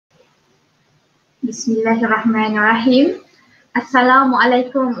Bismillahirrahmanirrahim.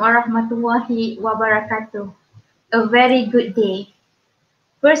 Assalamualaikum warahmatullahi wabarakatuh. A very good day.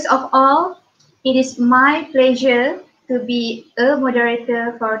 First of all, it is my pleasure to be a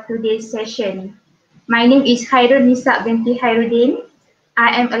moderator for today's session. My name is Khairul Nisa binti Khairuddin.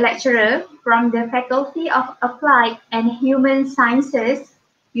 I am a lecturer from the Faculty of Applied and Human Sciences,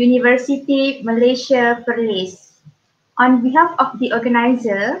 Universiti Malaysia, Perlis. On behalf of the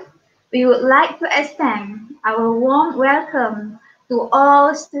organizer, we would like to extend our warm welcome to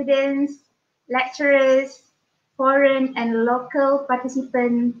all students, lecturers, foreign and local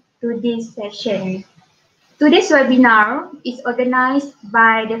participants to this session. Today's webinar is organized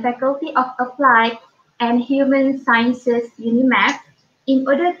by the Faculty of Applied and Human Sciences UNIMAP in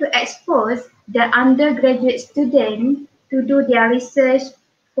order to expose the undergraduate students to do their research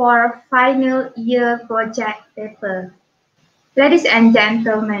for final year project paper. Ladies and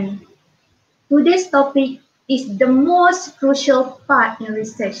gentlemen, today's topic is the most crucial part in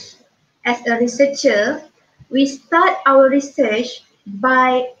research. As a researcher, we start our research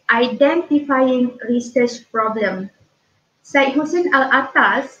by identifying research problem. Syed Hussein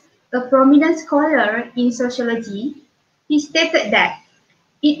Al-Attas, a prominent scholar in sociology, he stated that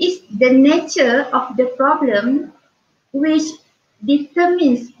it is the nature of the problem which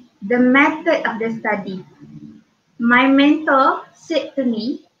determines the method of the study. My mentor said to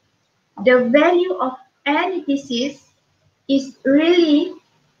me, the value of any thesis is really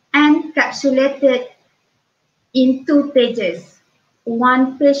encapsulated in 2 pages.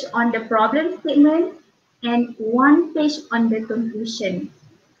 1 page on the problem statement and 1 page on the conclusion.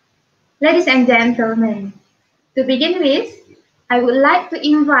 Ladies and gentlemen, to begin with, I would like to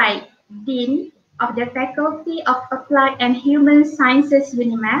invite Dean of the Faculty of Applied and Human Sciences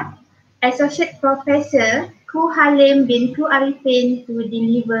UNIMAP, Associate Professor Ku Halim bin Ku Arifin to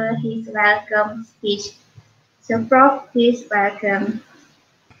deliver his welcome speech. So Prof, please welcome.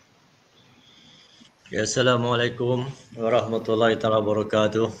 Assalamualaikum warahmatullahi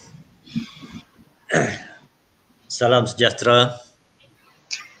wabarakatuh. Salam sejahtera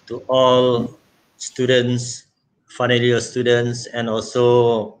to all students, final year students, and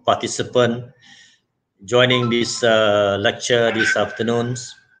also participants joining this lecture this afternoon.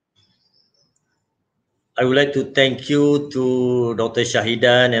 I would like to thank you to Dr.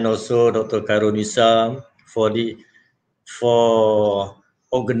 Shahidan and also Dr. Karunisa for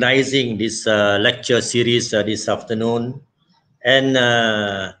organizing this lecture series this afternoon, and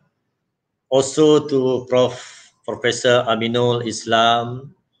also to Professor Aminul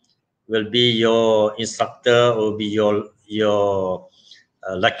Islam will be your instructor or be your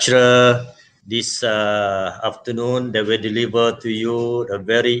lecturer this afternoon. They will deliver to you the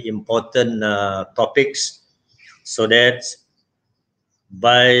very important topics, so that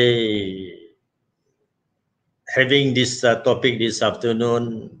by having this topic this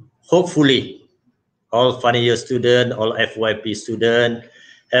afternoon, hopefully all final year students, all FYP students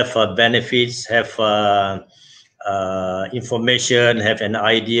have benefits, have information, have an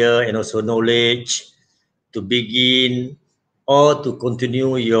idea and also knowledge to begin or to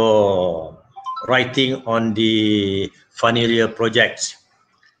continue your writing on the final year projects.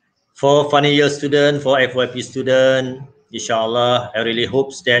 For final year student, for FYP student, inshallah, I really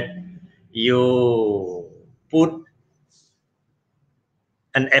hope that you put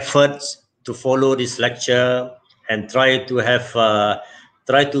an effort to follow this lecture and try to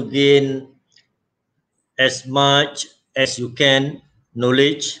gain as much as you can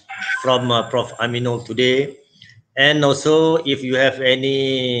knowledge from Prof. Aminul today. And also, if you have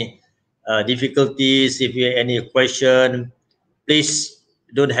any difficulties, if you have any question, please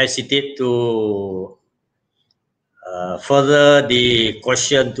don't hesitate to further the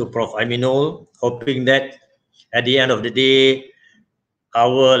question to Prof. Aminul, hoping that at the end of the day,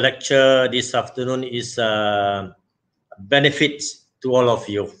 our lecture this afternoon is benefits to all of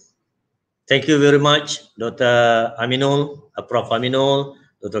you. Thank you very much, Dr. Aminul, Prof. Aminul,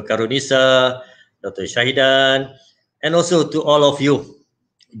 Dr. Karunisa, Dr. Shahidan, and also to all of you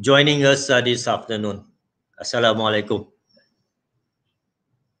joining us this afternoon. Assalamualaikum.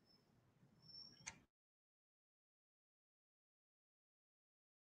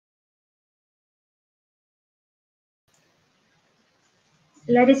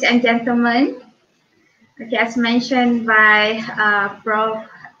 Ladies and gentlemen, okay, as mentioned by Prof.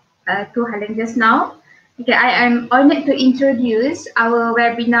 Ku Halim just now, okay, I am honored to introduce our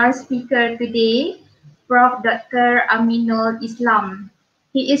webinar speaker today, Prof. Dr. Aminul Islam.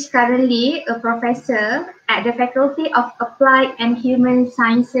 He is currently a professor at the Faculty of Applied and Human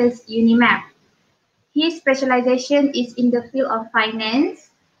Sciences UNIMAP. His specialization is in the field of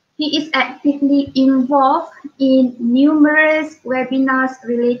finance. He is actively involved in numerous webinars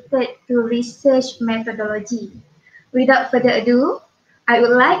related to research methodology. Without further ado, I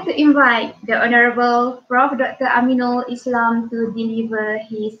would like to invite the Honorable Prof. Dr. Aminul Islam to deliver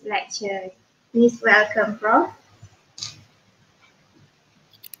his lecture. Please welcome, Prof.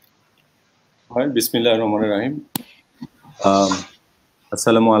 All right, Bismillahirrahmanirrahim.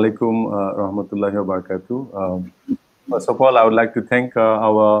 Assalamu alaikum rahmatullahi wa barakatuh. First of all, I would like to thank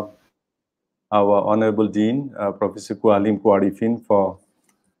our Honorable Dean, Professor Kualim Kuarifin, for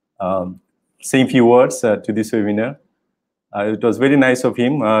saying few words to this webinar. It was very nice of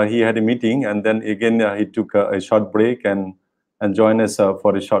him. He had a meeting, and then again he took a short break and joined us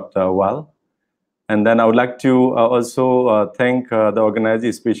for a short while. And then I would like to also thank the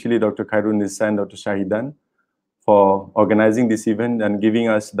organizers, especially Dr. Khairun Nisa and Dr. Shahidan, for organizing this event and giving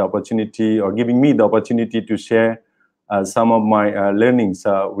us the opportunity, or giving me the opportunity to share some of my learnings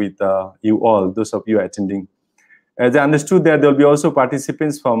with you all, those of you attending. As I understood that there will be also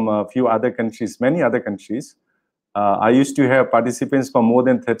participants from a few other countries, many other countries. I used to have participants from more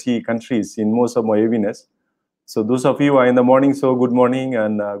than 30 countries in most of my webinars. So those of you who are in the morning, so good morning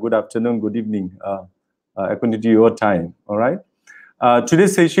and good afternoon, good evening, according to your time, all right?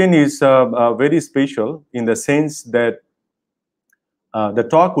 Today's session is very special in the sense that the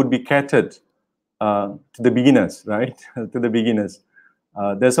talk would be catered to the beginners, right? To the beginners.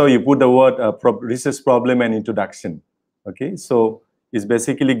 That's how you put the word research problem and introduction, okay? So it's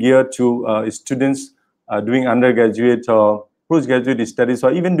basically geared to students doing undergraduate or postgraduate studies,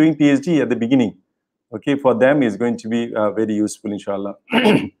 or even doing PhD at the beginning. Okay, for them is going to be very useful, inshallah.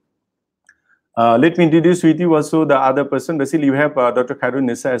 Let me introduce with you also the other person. Basically, you have Dr. Khairun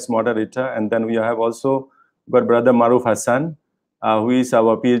Nisa as moderator, and then we have also got Brother Maruf Hassan, who is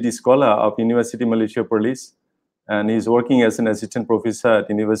our PhD scholar of Universiti Malaysia Perlis, and he's working as an assistant professor at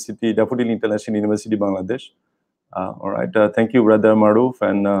University, Daffodil International University, Bangladesh. All right, thank you, Brother Maruf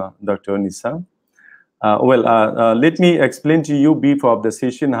and Dr. Nisa. Let me explain to you brief of the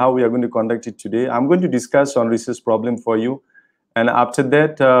session, how we are going to conduct it today. I'm going to discuss on research problem for you. And after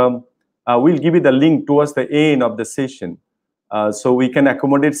that, we'll give you the link towards the end of the session. So we can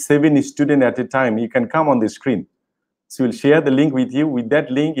accommodate 7 students at a time. You can come on the screen. So we'll share the link with you. With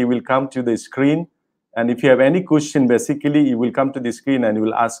that link, you will come to the screen. And if you have any question, basically, you will come to the screen and you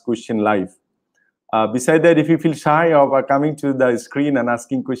will ask question live. Besides that, if you feel shy of coming to the screen and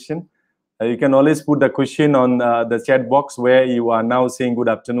asking question, you can always put the question on the chat box where you are now saying good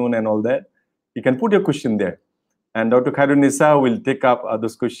afternoon and all that. You can put your question there. And Dr. Khairun Nisa will take up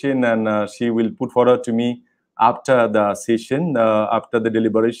this question, and she will put forward to me after the session, after the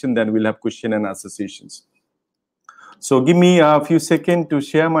deliberation. Then we'll have question and answer sessions. So give me a few seconds to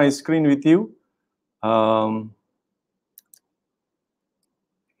share my screen with you.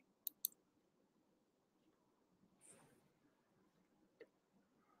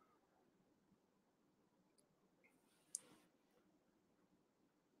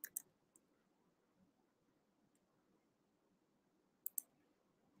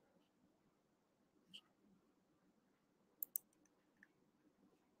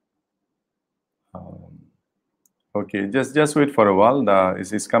 Okay, just wait for a while.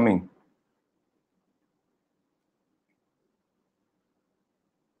 It's coming.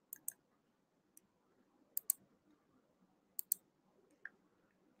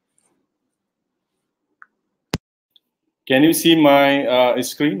 Can you see my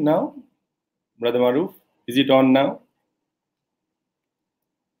screen now, Brother Maruf? Is it on now?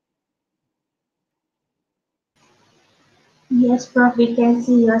 Yes, Prof, we can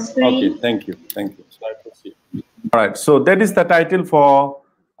see your screen. Okay, thank you. Thank you. So I proceed. All right, so that is the title for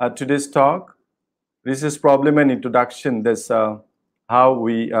today's talk, Research Problem and Introduction. That's how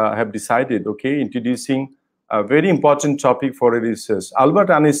we have decided, okay, introducing a very important topic for research. Albert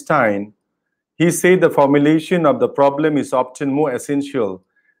Einstein, he said the formulation of the problem is often more essential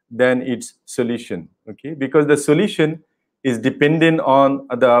than its solution, okay, because the solution is dependent on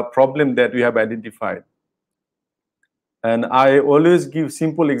the problem that we have identified. And I always give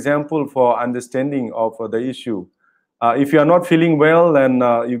simple example for understanding of the issue. If you are not feeling well and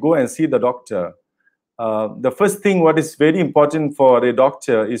you go and see the doctor, the first thing what is very important for a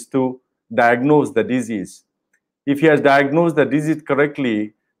doctor is to diagnose the disease. If he has diagnosed the disease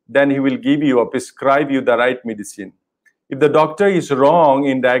correctly, then he will give you or prescribe you the right medicine. If the doctor is wrong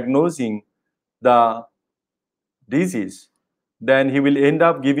in diagnosing the disease, then he will end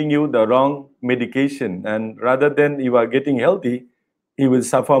up giving you the wrong medication, and rather than you are getting healthy, he will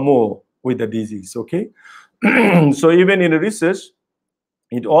suffer more with the disease, okay? So even in research,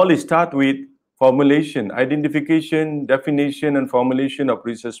 it all starts with formulation, identification, definition, and formulation of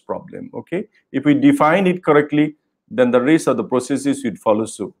research problem. Okay, if we define it correctly, then the rest of the processes would follow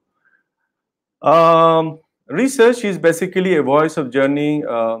suit. Research is basically a voice of journey,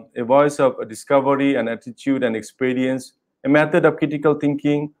 a voice of discovery and attitude and experience, a method of critical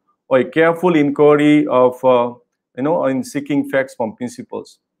thinking, or a careful inquiry of, in seeking facts from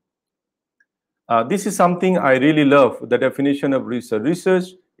principles. This is something I really love, the definition of research. Research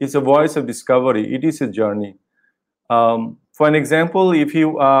is a voice of discovery. It is a journey. For an example, if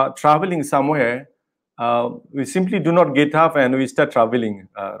you are traveling somewhere, we simply do not get up and we start traveling,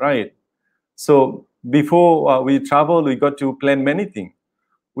 right? So before we travel, we got to plan many things.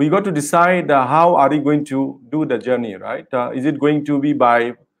 We got to decide how are we going to do the journey, right? Is it going to be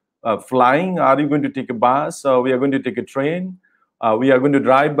by flying? Are we going to take a bus? We are going to take a train? We are going to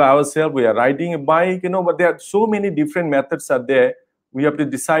drive by ourselves? We are riding a bike? But there are so many different methods are there. We have to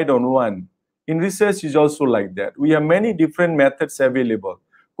decide on one. In research, is also like that. We have many different methods available.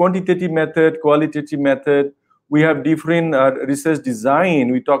 Quantitative method, qualitative method. We have different research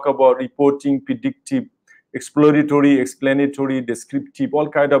design. We talk about reporting, predictive, exploratory, explanatory, descriptive, all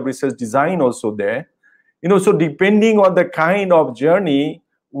kind of research design also there. So depending on the kind of journey,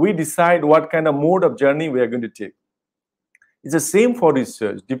 we decide what kind of mode of journey we are going to take. It's the same for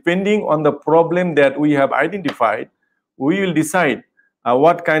research. Depending on the problem that we have identified, we will decide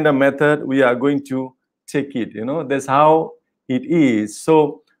what kind of method we are going to take it. That's how it is.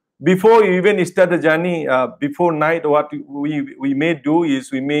 So before you even start the journey, before night, what we may do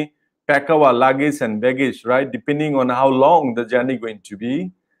is we may pack our luggage and baggage, right? Depending on how long the journey is going to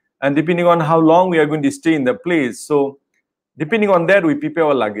be, and depending on how long we are going to stay in the place. So depending on that, we prepare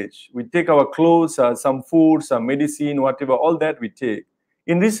our luggage. We take our clothes, some food, some medicine, whatever, all that we take.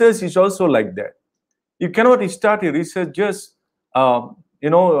 In research, it's also like that. You cannot start a research just, I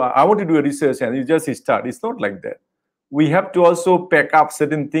want to do a research and you just start. It's not like that. We have to also pack up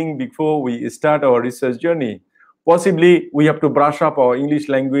certain things before we start our research journey. Possibly, we have to brush up our English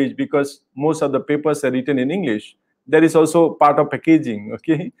language because most of the papers are written in English. That is also part of packaging,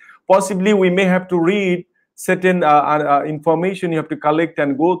 okay? Possibly, we may have to read certain information you have to collect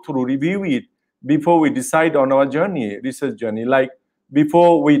and go through, review it before we decide on our journey, research journey. Like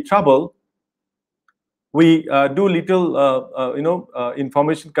before we travel, we do little,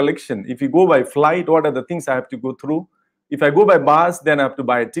 information collection. If you go by flight, what are the things I have to go through? If I go by bus, then I have to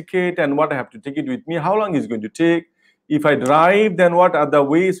buy a ticket and what I have to take it with me, how long is going to take. If I drive, then what are the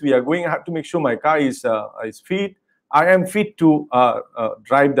ways we are going? I have to make sure my car is fit. I am fit to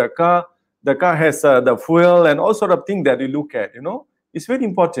drive the car. The car has the fuel and all sort of things that we look at, It's very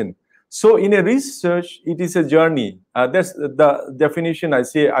important. So in a research, it is a journey. That's the definition I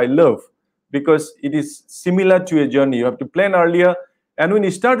say I love, because it is similar to a journey. You have to plan earlier. And when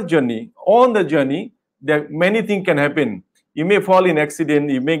you start a journey, on the journey, there many things can happen. You may fall in accident.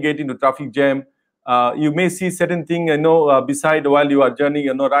 You may get into traffic jam. You may see certain things, beside while you are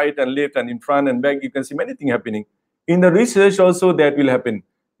journeying, right and left and in front and back. You can see many things happening. In the research also, that will happen.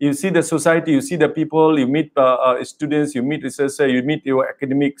 You see the society, you see the people, you meet students, you meet researchers, you meet your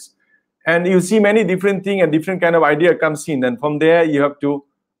academics, and you see many different things and different kind of idea comes in. And from there, you have to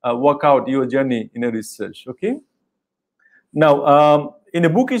work out your journey in a research, okay? Now, in a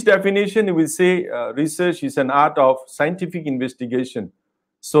bookish definition, it will say research is an art of scientific investigation.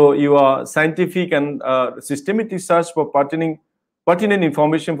 So you are scientific and systematic search for pertinent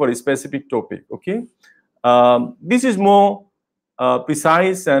information for a specific topic, okay? This is more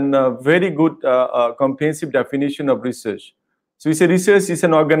precise and very good comprehensive definition of research. So we say research is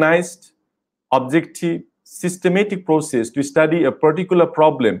an organized, objective, systematic process to study a particular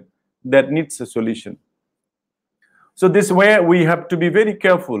problem that needs a solution. So this is where we have to be very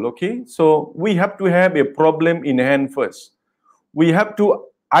careful, okay? So we have to have a problem in hand first. We have to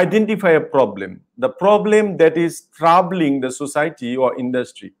identify a problem, the problem that is troubling the society or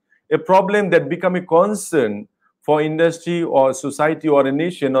industry, a problem that become a concern for industry or society or a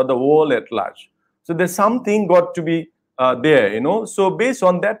nation or the world at large. So there's something got to be there, So based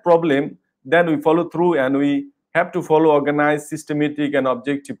on that problem, then we follow through and we have to follow organized, systematic and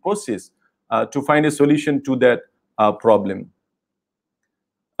objective process to find a solution to that problem.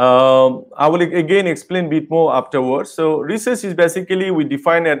 I will again explain a bit more afterwards. So research is basically, we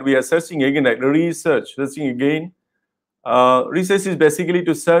define that we are searching again, like research, searching again. Research is basically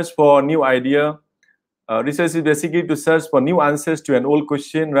to search for new idea. Research is basically to search for new answers to an old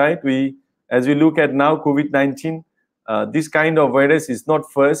question, right? As we look at now, COVID-19, this kind of virus is not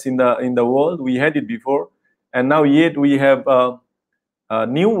first in the world. We had it before, and now yet we have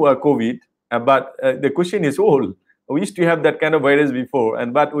new COVID. But the question is old. We used to have that kind of virus before,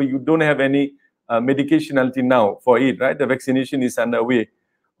 but we don't have any medication until now for it, right? The vaccination is underway.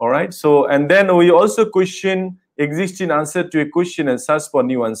 All right. So, and then we also question existing answer to a question and search for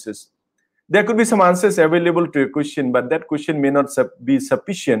new answers. There could be some answers available to a question, but that question may not be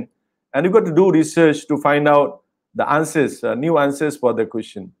sufficient. And you've got to do research to find out the answers, new answers for the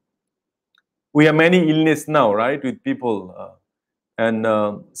question. We have many illness now, right, with people. And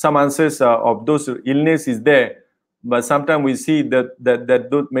some answers of those illness is there. But sometimes we see that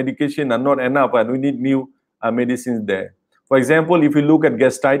those medication are not enough and we need new medicines there. For example, if you look at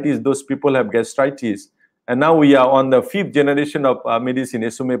gastritis, those people have gastritis. And now we are on the 5th generation of medicine,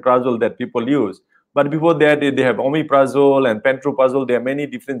 esomeprazole, that people use. But before that, they have omeprazole and pantoprazole. There are many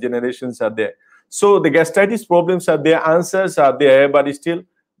different generations are there. So the gastritis problems are there, answers are there, but still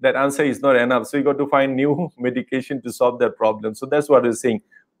that answer is not enough. So you got to find new medication to solve that problem. So that's what we're saying.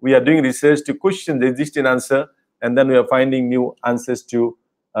 We are doing research to question the existing answer, and then we are finding new answers to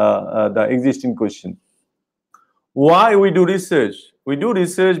the existing question. Why we do research? We do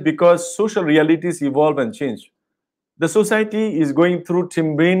research because social realities evolve and change. The society is going through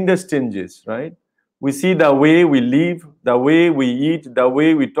tremendous changes, right? We see the way we live, the way we eat, the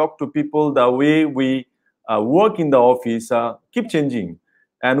way we talk to people, the way we work in the office keep changing.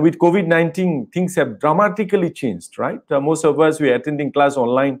 And with COVID-19, things have dramatically changed, right? Most of us, we are attending class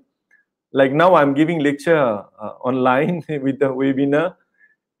online. Like now, I'm giving lecture online with the webinar.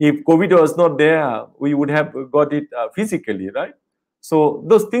 If COVID was not there, we would have got it physically, right? So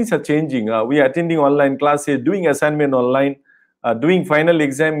those things are changing. We are attending online classes, doing assignment online, doing final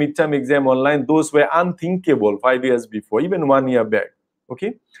exam, midterm exam online. Those were unthinkable 5 years before, even 1 year back,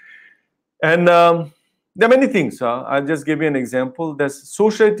 okay? And there are many things. I'll just give you an example. The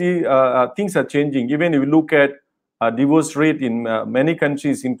society, things are changing. Even if you look at divorce rate in many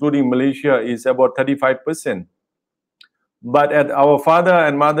countries, including Malaysia, is about 35%. But at our father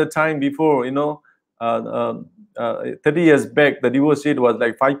and mother time before, 30 years back, the divorce rate was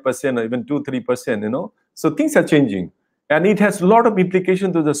like 5% or even 2-3%, So things are changing. And it has a lot of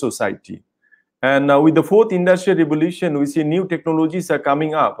implication to the society. And with the 4th industrial revolution, we see new technologies are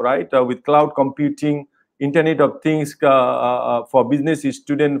coming up, right? With cloud computing, Internet of Things for business,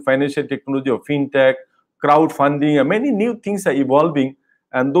 student, financial technology or fintech, crowdfunding, and many new things are evolving,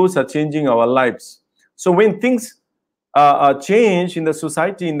 and those are changing our lives. So when things change in the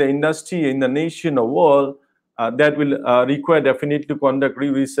society, in the industry, in the nation or world, that will require definitely to conduct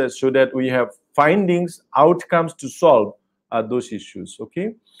research so that we have findings, outcomes to solve those issues,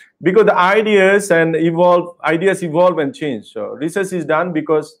 okay? Because the ideas evolve and change. So research is done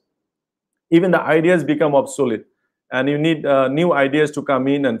because even the ideas become obsolete, and you need new ideas to come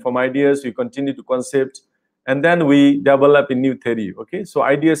in, and from ideas we continue to concept, and then we develop a new theory, okay? So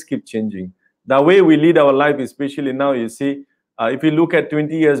ideas keep changing. The way we lead our life, especially now, you see, if you look at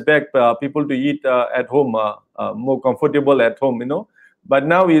 20 years back, people to eat at home, more comfortable at home, But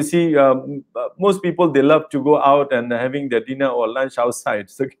now you see, most people, they love to go out and having their dinner or lunch outside,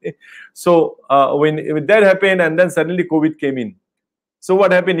 okay? So when that happened, and then suddenly COVID came in. So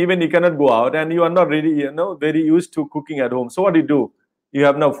what happened? Even you cannot go out, and you are not really, very used to cooking at home. So what do? You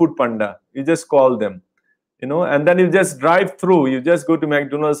have now Food Panda. You just call them. And then you just drive through. You just go to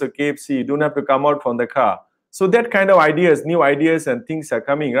McDonald's or KFC. You don't have to come out from the car. So that kind of ideas, new ideas and things are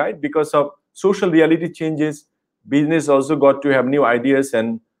coming, right? Because of social reality changes, business also got to have new ideas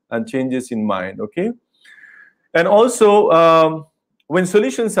and changes in mind, okay? And also, when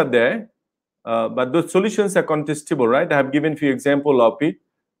solutions are there, but those solutions are contestable, right? I have given a few examples of it.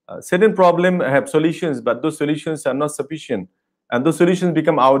 Certain problems have solutions, but those solutions are not sufficient. And those solutions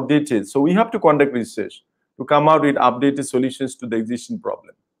become outdated. So we have to conduct research to come out with updated solutions to the existing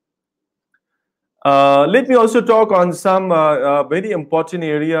problem. Let me also talk on some very important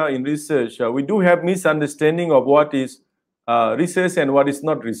area in research. We do have misunderstanding of what is research and what is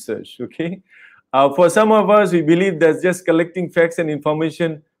not research, okay? For some of us, we believe that just collecting facts and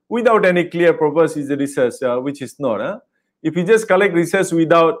information without any clear purpose is a research, which is not. If you just collect research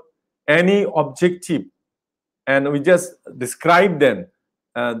without any objective and we just describe them,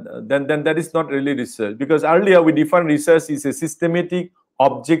 then that is not really research. Because earlier we defined research is a systematic,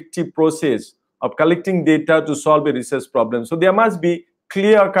 objective process of collecting data to solve a research problem. So there must be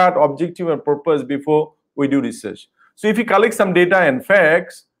clear-cut objective and purpose before we do research. So if you collect some data and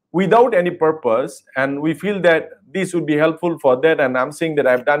facts without any purpose, and we feel that this would be helpful for that, and I'm saying that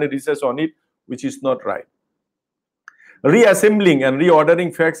I've done a research on it, which is not right. Reassembling and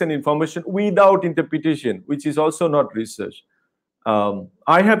reordering facts and information without interpretation, which is also not research.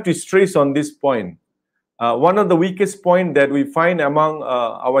 I have to stress on this point. One of the weakest points that we find among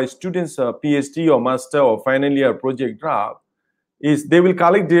our students, PhD or master or final year project draft, is they will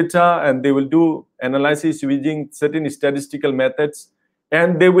collect data and they will do analysis using certain statistical methods,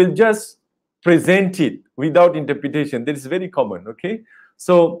 and they will just present it without interpretation. That is very common, okay?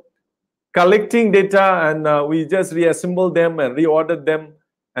 So collecting data and we just reassemble them and reorder them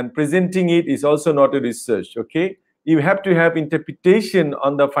and presenting it is also not a research, okay? You have to have interpretation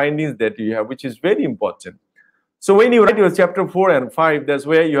on the findings that you have, which is very important. So when you write your chapter 4 and 5, that's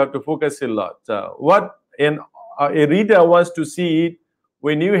where you have to focus a lot. What a reader wants to see it,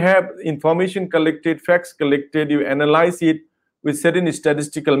 when you have information collected, facts collected, you analyze it with certain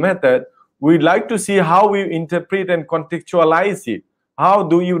statistical method, we'd like to see how you interpret and contextualize it. How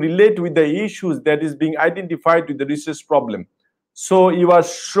do you relate with the issues that is being identified with the research problem? So you are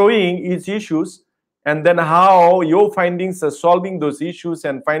showing each issues and then how your findings are solving those issues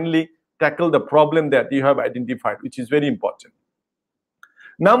and finally tackle the problem that you have identified, which is very important.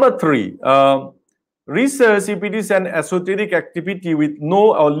 Number 3, research, if it is an esoteric activity with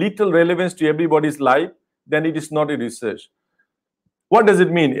no or little relevance to everybody's life, then it is not a research. What does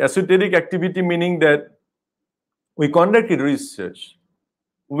it mean? Esoteric activity meaning that we conducted research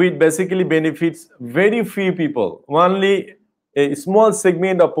which basically benefits very few people, only a small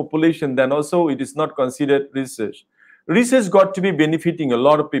segment of population, then also it is not considered research. Research got to be benefiting a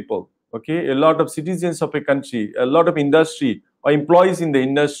lot of people, okay? A lot of citizens of a country, a lot of industry or employees in the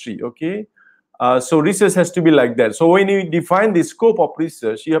industry, okay? So research has to be like that. So when you define the scope of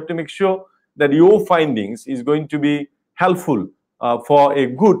research, you have to make sure that your findings is going to be helpful for a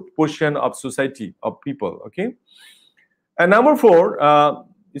good portion of society, of people, okay? And number 4,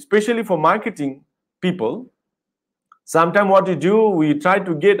 especially for marketing people, sometimes what we do, we try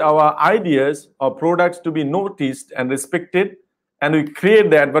to get our ideas or products to be noticed and respected, and we create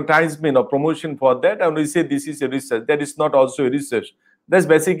the advertisement or promotion for that, and we say this is a research. That is not also a research. That's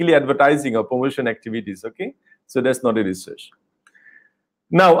basically advertising or promotion activities, okay? So that's not a research.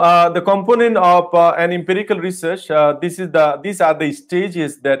 Now, the component of an empirical research, these are the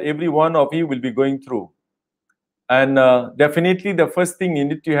stages that every one of you will be going through. And definitely the first thing you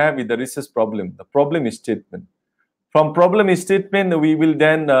need to have is the research problem, the problem statement. From problem statement, we will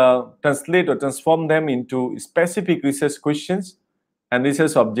then translate or transform them into specific research questions and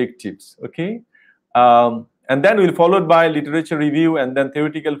research objectives, okay? And then we'll followed by literature review and then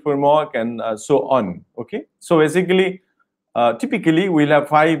theoretical framework and so on, okay? So basically, typically we'll have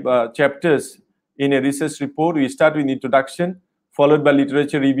 5 chapters in a research report. We start with introduction, followed by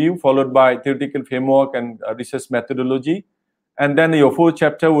literature review, followed by theoretical framework and research methodology. And then your 4th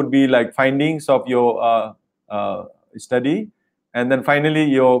chapter would be like findings of your study, and then finally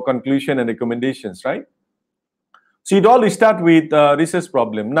your conclusion and recommendations, right? So it all start with research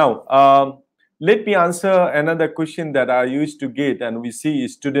problem. Now, let me answer another question that I used to get, and we see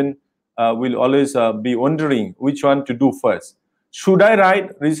students will always be wondering which one to do first. Should I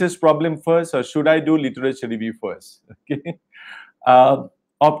write research problem first or should I do literature review first? Okay.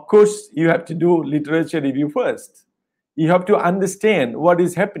 Of course, you have to do literature review first. You have to understand what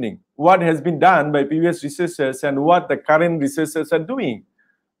is happening, what has been done by previous researchers and what the current researchers are doing,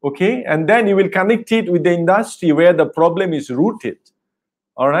 okay? And then you will connect it with the industry where the problem is rooted,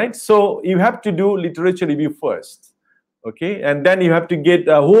 all right? So you have to do literature review first, okay? And then you have to get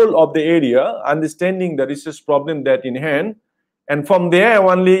a whole of the area, understanding the research problem that in hand, and from there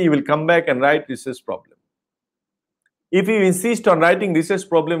only you will come back and write research problem. If you insist on writing research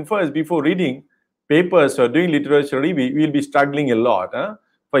problem first before reading papers or doing literature review, you will be struggling a lot. Huh?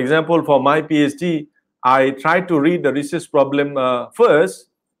 For example, for my PhD, I tried to read the research problem first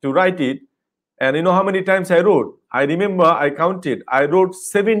to write it. And you know how many times I wrote? I remember I counted. I wrote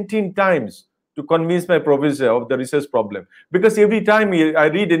 17 times to convince my professor of the research problem. Because every time I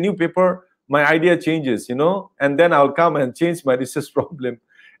read a new paper, my idea changes, you know, and then I'll come and change my research problem.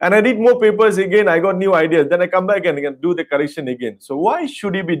 And I read more papers again, I got new ideas. Then I come back and do the correction again. So why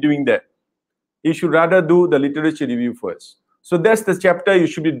should you be doing that? You should rather do the literature review first. So that's the chapter you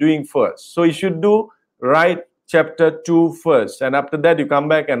should be doing first. So you should write chapter 2 first. And after that, you come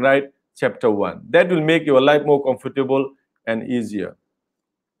back and write chapter 1. That will make your life more comfortable and easier.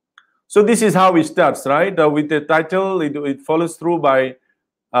 So this is how it starts, right? With the title, it follows through by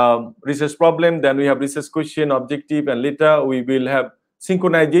research problem. Then we have research question, objective, and later we will have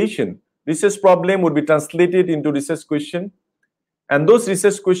synchronization. Research problem would be translated into research question. And those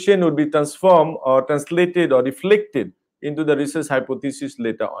research questions would be transformed or translated or reflected into the research hypothesis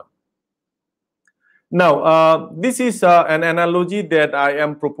later on. Now, this is an analogy that I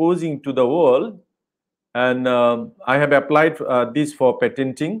am proposing to the world. And I have applied this for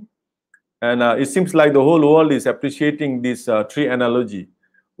patenting. And it seems like the whole world is appreciating this tree analogy.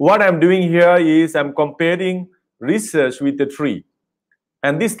 What I'm doing here is I'm comparing research with a tree.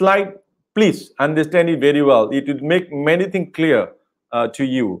 And this slide, please understand it very well. It will make many things clear to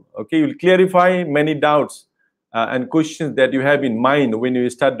you. Okay, it will clarify many doubts and questions that you have in mind when you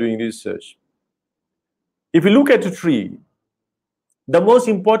start doing research. If you look at a tree, the most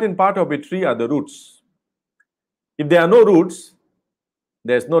important part of a tree are the roots. If there are no roots,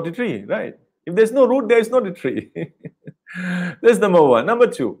 there's not a tree, right? If there's no root, there is not a tree. That's number one. Number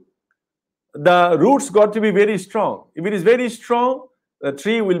two, the roots got to be very strong. If it is very strong, the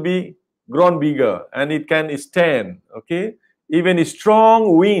tree will be grown bigger and it can stand, okay? Even a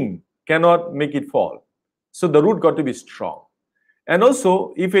strong wind cannot make it fall. So the root got to be strong. And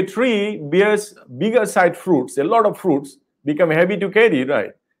also, if a tree bears bigger side fruits, a lot of fruits become heavy to carry,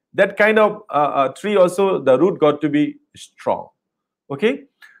 right? That kind of tree also, the root got to be strong, okay?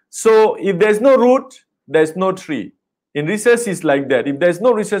 So if there's no root, there's no tree. In research, it's like that. If there's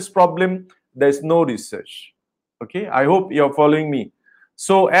no research problem, there's no research, okay? I hope you're following me.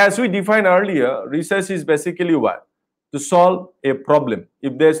 So as we defined earlier, research is basically what? To solve a problem.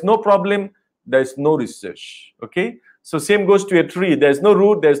 If there's no problem, there's no research, okay? So same goes to a tree. There's no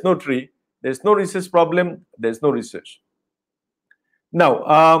root, there's no tree. There's no research problem, there's no research.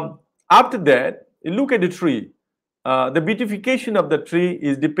 Now, after that, you look at the tree. The beautification of the tree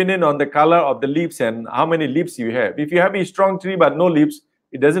is dependent on the color of the leaves and how many leaves you have. If you have a strong tree but no leaves,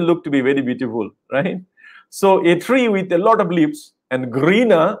 it doesn't look to be very beautiful, right? So a tree with a lot of leaves and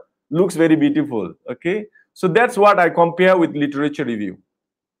greener looks very beautiful, okay? So that's what I compare with literature review.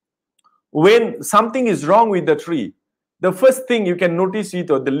 When something is wrong with the tree, the first thing you can notice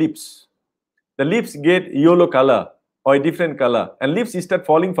it are the leaves. The leaves get yellow color or a different color and leaves start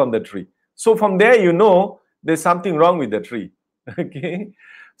falling from the tree. So from there, you know there's something wrong with the tree, okay?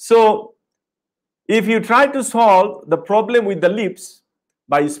 So if you try to solve the problem with the leaves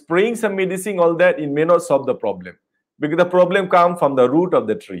by spraying some medicine, all that, it may not solve the problem because the problem comes from the root of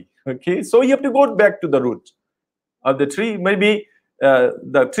the tree, okay? So you have to go back to the root of the tree. Maybe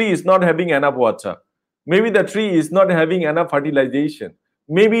the tree is not having enough water. Maybe the tree is not having enough fertilization.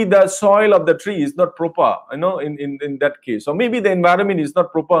 Maybe the soil of the tree is not proper, you know, in that case. Or maybe the environment is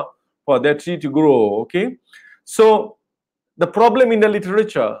not proper for that tree to grow, okay? So the problem in the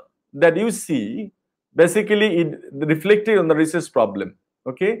literature that you see, basically it reflected on the research problem,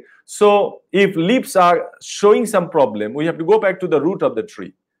 okay? So if leaves are showing some problem, we have to go back to the root of the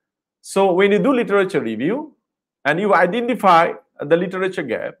tree. So when you do literature review and you identify the literature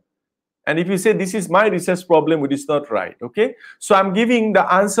gap, and if you say this is my research problem, it is not right, okay? So I'm giving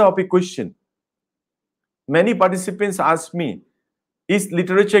the answer of a question. Many participants ask me, is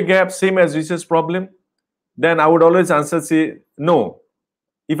literature gap same as research problem? Then I would always answer, say no.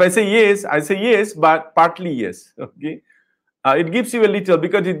 If I say yes, but partly yes, okay? It gives you a little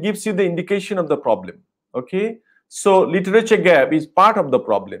because it gives you the indication of the problem, okay? So literature gap is part of the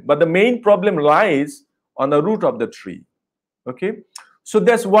problem, but the main problem lies on the root of the tree, okay? So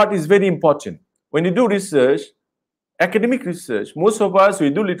that's what is very important. When you do research, academic research, most of us, we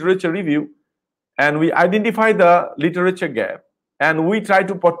do literature review and we identify the literature gap and we try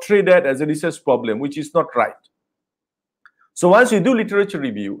to portray that as a research problem, which is not right. So once we do literature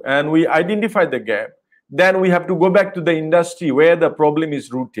review and we identify the gap, then we have to go back to the industry where the problem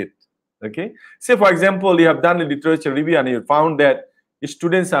is rooted, okay? Say, for example, you have done a literature review and you found that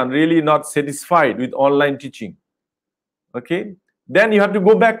students are really not satisfied with online teaching, okay? Then you have to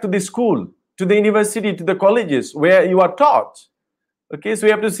go back to the school, to the university, to the colleges where you are taught. Okay, so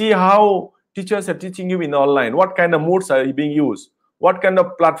you have to see how teachers are teaching you in online. What kind of modes are being used? What kind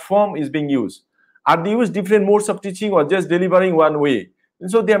of platform is being used? Are they use different modes of teaching or just delivering one way?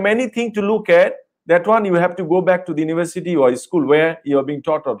 And so there are many things to look at. That one you have to go back to the university or school where you are being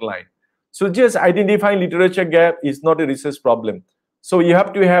taught online. So just identifying literature gap is not a research problem. So you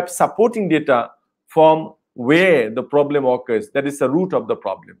have to have supporting data from where the problem occurs. That is the root of the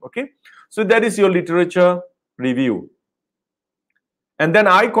problem, okay? So that is your literature review. And then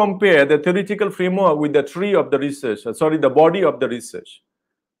I compare the theoretical framework with the tree of the research, the body of the research.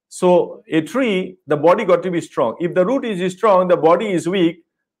 So a tree, the body got to be strong. If the root is strong, the body is weak,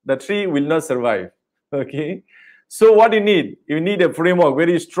 the tree will not survive, okay? So what you need a framework,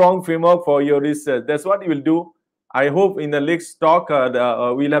 very strong framework for your research. That's what you will do. I hope in the next talk,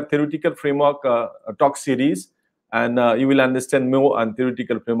 we'll have theoretical framework talk series, and you will understand more on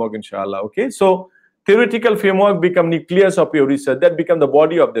theoretical framework, inshallah. Okay, so theoretical framework become nucleus of your research. That become the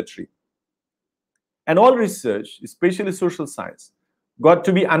body of the tree. And all research, especially social science, got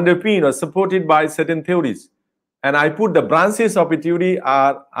to be underpinned or supported by certain theories. And I put the branches of a theory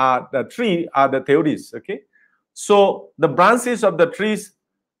are the tree are the theories. Okay, so the branches of the trees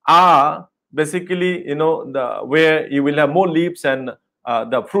are basically, you know, where you will have more leaves and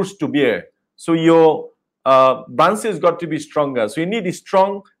the fruits to bear. So your branches got to be stronger. So you need a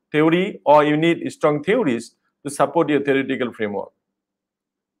strong theory, or you need strong theories to support your theoretical framework.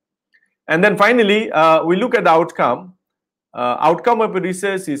 And then finally, we look at the outcome. Outcome of a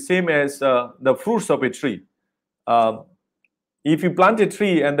research is same as the fruits of a tree. If you plant a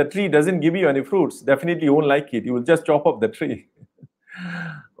tree and the tree doesn't give you any fruits, definitely you won't like it. You will just chop off the tree.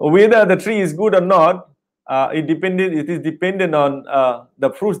 Whether the tree is good or not, it is dependent on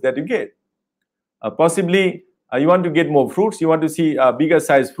the fruits that you get. Possibly you want to get more fruits, you want to see bigger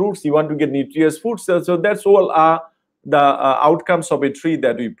size fruits, you want to get nutritious fruits. So that's all are the outcomes of a tree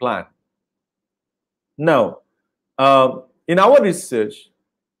that we plant. Now, in our research,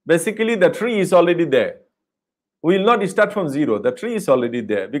 basically the tree is already there. We will not start from zero. The tree is already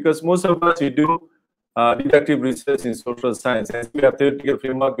there, because most of us, we do deductive research in social science. As we have theoretical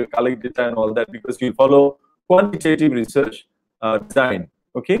framework, we collect data and all that, because we follow quantitative research design.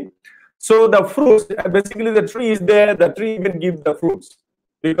 Okay, so the fruits, basically the tree is there. The tree even gives the fruits,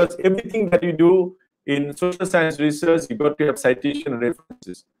 because everything that you do in social science research, you got to have citation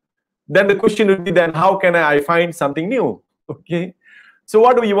references. Then the question would be, then how can I find something new? Okay, so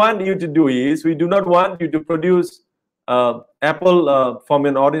what we want you to do is, we do not want you to produce apple from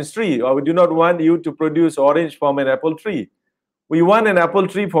an orange tree, or we do not want you to produce orange from an apple tree. We want an apple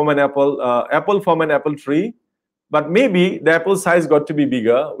tree from an apple from an apple tree, but maybe the apple size got to be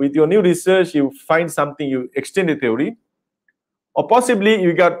bigger. With your new research, you find something, you extend the theory, or possibly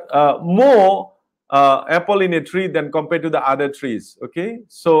you got more apple in a tree than compared to the other trees. Okay,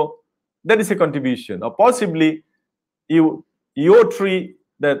 so that is a contribution. Or possibly your tree,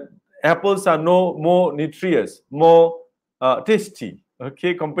 that apples are no more nutritious, more tasty,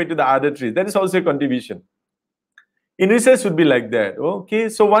 okay, compared to the other trees. That is also a contribution. In research would be like that. Okay,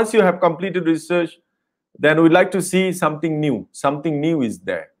 so once you have completed research, then we'd like to see something new. Something new is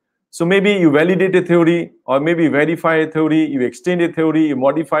there. So maybe you validate a theory, or maybe you verify a theory, you extend a theory, you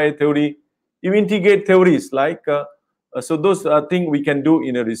modify a theory, you integrate theories, like so those are things we can do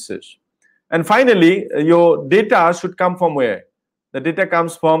in a research. And finally, your data should come from where? The data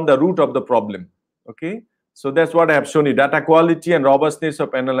comes from the root of the problem. Okay, so that's what I have shown you. Data quality and robustness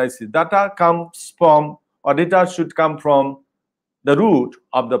of analysis. Data comes from, or data should come from the root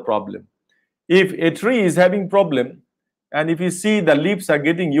of the problem. If a tree is having problem, and if you see the leaves are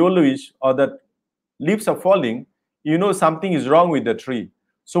getting yellowish, or the leaves are falling, you know something is wrong with the tree.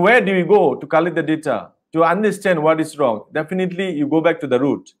 So where do you go to collect the data to understand what is wrong? Definitely you go back to the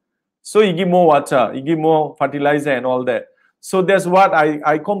root. So you give more water, you give more fertilizer and all that. So that's what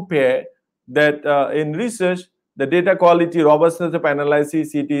I compare, that in research, the data quality, robustness of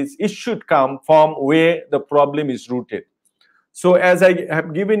analysis, it should come from where the problem is rooted. So as I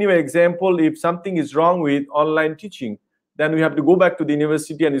have given you an example, if something is wrong with online teaching, then we have to go back to the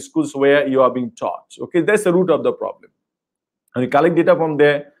university and schools where you are being taught. Okay, that's the root of the problem. And you collect data from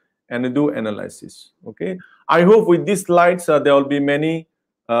there and you do analysis. Okay, I hope with these slides there will be many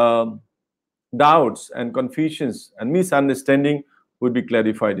doubts and confusions and misunderstanding would be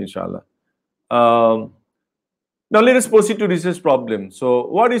clarified, inshallah. Now let us proceed to research problem. So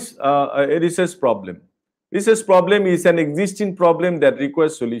what is a research problem? Research problem is an existing problem that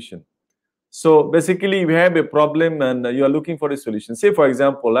requires solution. So basically, we have a problem and you are looking for a solution. Say, for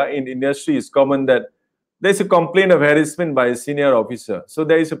example, in industry, it's common that there is a complaint of harassment by a senior officer. So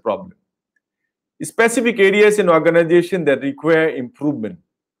there is a problem. Specific areas in organization that require improvement.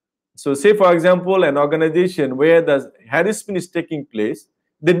 So say, for example, an organization where the harassment is taking place,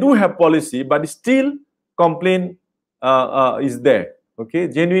 they do have policy, but still complaint is there. Okay,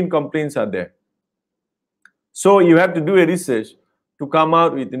 genuine complaints are there. So you have to do a research to come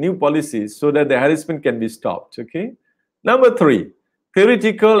out with new policies so that the harassment can be stopped. Okay. Number 3,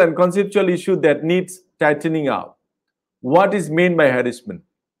 theoretical and conceptual issue that needs tightening up. What is meant by harassment?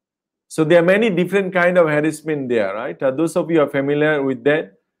 So there are many different kind of harassment there, right? Those of you are familiar with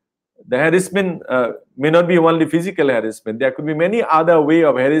that. The harassment may not be only physical harassment. There could be many other way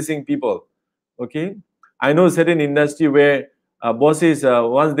of harassing people. Okay. I know certain industry where bosses,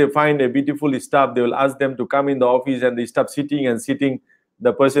 once they find a beautiful staff, they will ask them to come in the office and they stop sitting and sitting.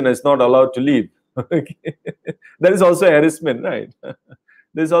 The person is not allowed to leave. Okay. That is also harassment, right?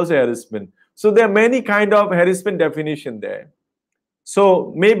 There is also harassment. So there are many kind of harassment definition there.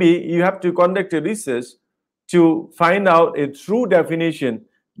 So maybe you have to conduct a research to find out a true definition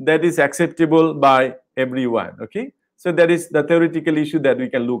that is acceptable by everyone. Okay. So that is the theoretical issue that we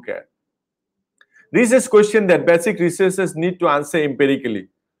can look at. Research question that basic researchers need to answer empirically.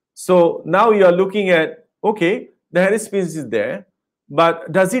 So now you are looking at, okay, the harassment is there, but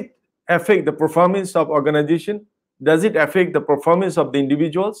does it affect the performance of organization? Does it affect the performance of the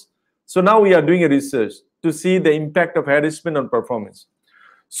individuals? So now we are doing a research to see the impact of harassment on performance.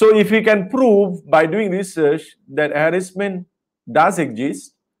 So if we can prove by doing research that harassment does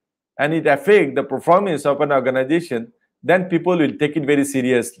exist and it affects the performance of an organization, then people will take it very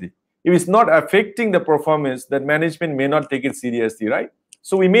seriously. If it's not affecting the performance, then management may not take it seriously, right?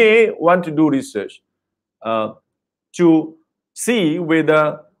 So we may want to do research to see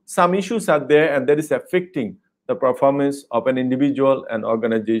whether some issues are there and that is affecting the performance of an individual and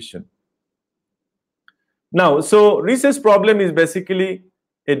organization. Now, so research problem is basically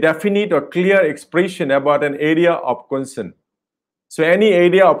a definite or clear expression about an area of concern. So any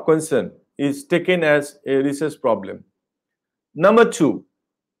area of concern is taken as a research problem. Number two,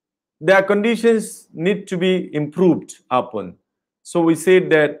 their conditions need to be improved upon. So we said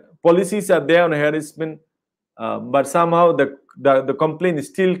that policies are there on harassment, but somehow the complaint is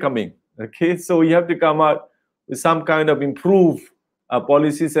still coming. Okay, so we have to come out with some kind of improved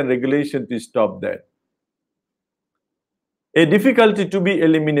policies and regulation to stop that. A difficulty to be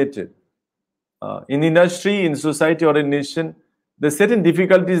eliminated. In industry, in society or in nation, the certain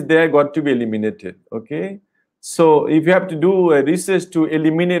difficulties there got to be eliminated. Okay, so if you have to do a research to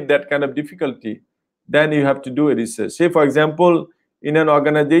eliminate that kind of difficulty, then you have to do a research. Say, for example, in an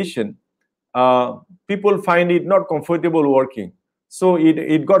organization, people find it not comfortable working. So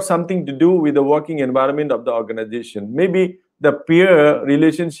it got something to do with the working environment of the organization. Maybe the peer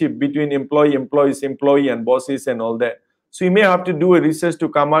relationship between employee, and bosses and all that. So you may have to do a research to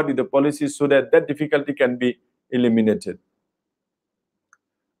come out with the policies so that that difficulty can be eliminated.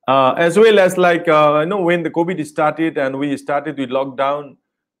 As well as like, when the COVID started and we started with lockdown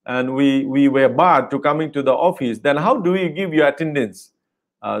and we were barred to coming to the office, then how do we give you attendance?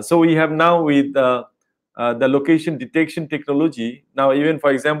 So we have now with the location detection technology, now even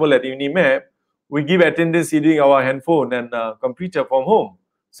for example at Unimap, we give attendance using our handphone and computer from home.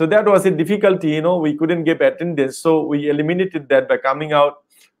 So that was a difficulty, we couldn't give attendance. So we eliminated that by coming out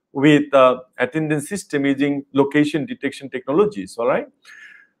with attendance system using location detection technologies, all right?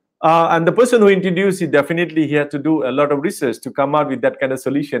 And the person who introduced it, definitely he had to do a lot of research to come out with that kind of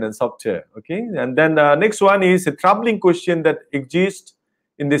solution and software, okay? And then the next one is a troubling question that exists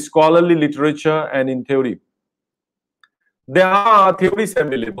in the scholarly literature and in theory. There are theories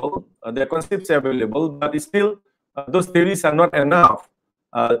available, there are concepts available, but still those theories are not enough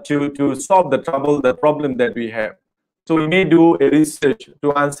to solve the problem that we have. So we may do a research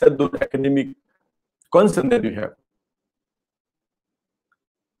to answer those academic concerns that we have.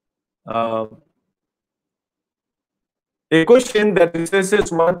 A question that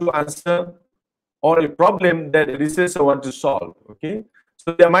researchers want to answer or a problem that researchers want to solve, okay?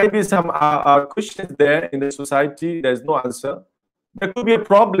 So there might be some questions there in the society, there's no answer. There could be a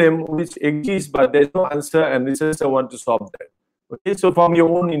problem which exists, but there's no answer and researchers want to solve that. Okay, so from your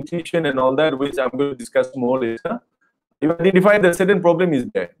own intuition and all that, which I'm going to discuss more later, you identify that certain problem is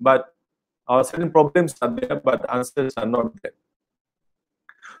there, but certain problems are there, but answers are not there.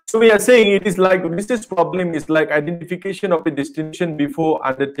 So we are saying it is like research problem is like identification of a destination before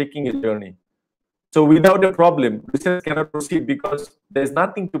undertaking a journey. So without a problem, research cannot proceed because there's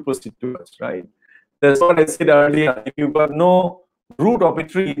nothing to proceed towards, right? That's what I said earlier. If you've got no root of a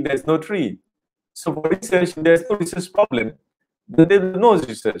tree, there's no tree. So for research, there's no research problem. There's no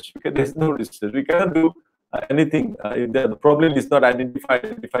research because there's no research. We cannot do anything if the problem is not identified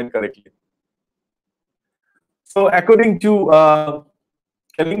and defined correctly. So according to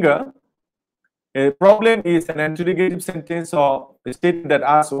Kellinger, a problem is an interrogative sentence or a statement that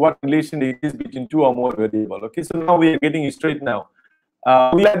asks what relation exists between two or more variables. Okay, so now we are getting it straight now.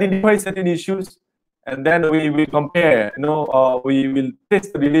 We identify certain issues and then we will compare, we will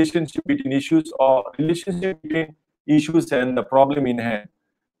test the relationship between issues or relationship between issues and the problem in hand.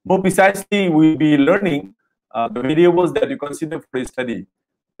 More precisely, we'll be learning the variables that you consider for a study.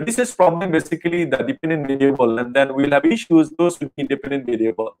 This is problem basically the dependent variable, and then we'll have issues, those will be independent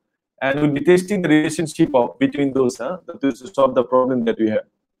variable. And we'll be testing the relationship between those to solve the problem that we have.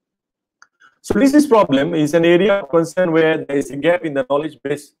 So this problem is an area of concern where there is a gap in the knowledge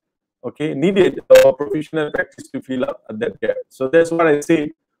base, okay, needed for professional practice to fill up that gap. So that's what I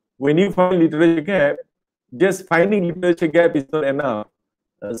say. When you find literature gap, just finding literature gap is not enough.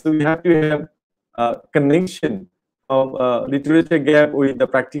 So we have to have a connection of literature gap with the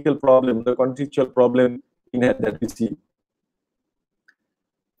practical problem, the contextual problem in that we see.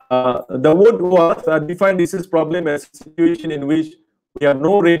 The word was defined research problem as a situation in which we have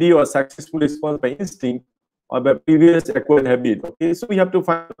no ready or successful response by instinct or by previous acquired habit. Okay, so we have to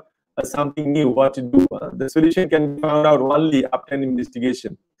find something new, what to do. The solution can be found out only after an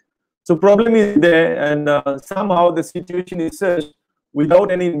investigation. So problem is there, and somehow the situation is such,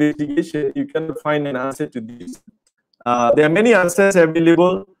 without any investigation, you cannot find an answer to this. There are many answers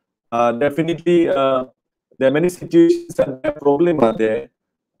available. Definitely, there are many situations and that problem are there.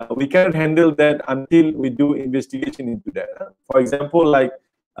 We cannot handle that until we do investigation into that. For example, like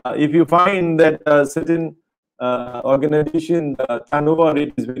if you find that certain organization turnover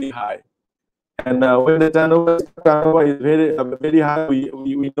rate is very high, and when the turnover is very high,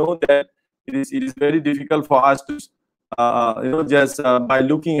 we know that it is very difficult for us to just by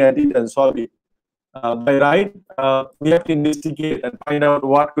looking at it and solve it. By right, we have to investigate and find out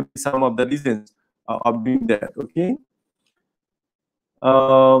what could be some of the reasons of doing that. Okay.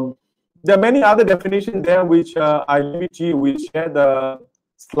 There are many other definitions there which I leave it to you. We'll share the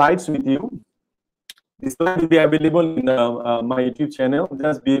slides with you. This slide will be available in my YouTube channel,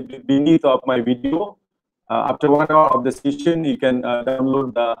 just beneath of my video. After 1 hour of the session, you can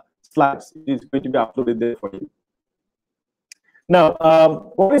download the slides. It is going to be uploaded there for you. Now,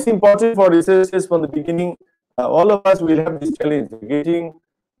 what is important for researchers from the beginning? All of us will have this challenge, getting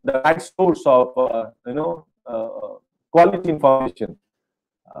the right source of quality information.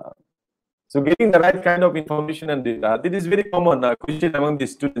 So getting the right kind of information and data. This is very common question among the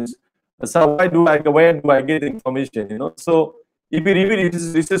students. So where do I get information? So if you read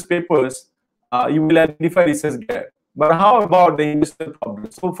research papers, you will identify research gap. But how about the industrial problem?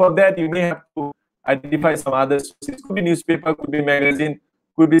 So for that, you may have to identify some other sources. Could be newspaper, could be magazine,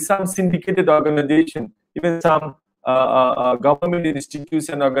 could be some syndicated organization, even some government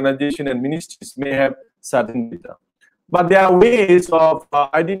institution, organization, and ministries may have certain data. But there are ways of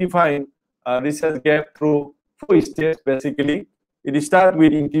identifying research gap through 4 steps. Basically, it starts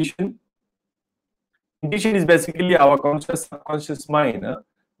with intuition. Intuition is basically our subconscious mind,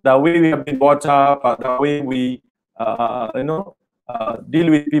 the way we have been brought up, the way we deal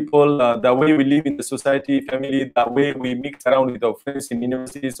with people, the way we live in the society, family, the way we mix around with our friends in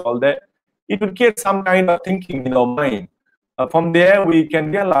universities, all that. It will create some kind of thinking in our mind. From there, we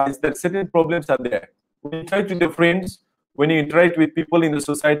can realize that certain problems are there. When you interact with your friends, when you interact with people in the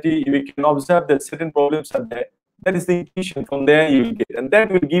society, you can observe that certain problems are there. That is the intuition. From there, you will get, and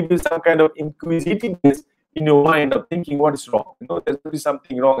that will give you some kind of inquisitiveness in your mind of thinking what is wrong. There's going to be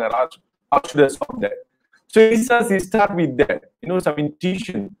something wrong, and how should I solve that? So research start with that. Some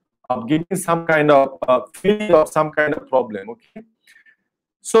intuition of getting some kind of feeling of some kind of problem. Okay.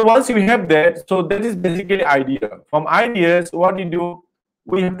 So once you have that, so that is basically idea. From ideas, what you do,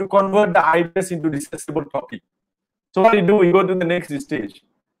 we have to convert the ideas into researchable topic. So what you do, we go to the next stage.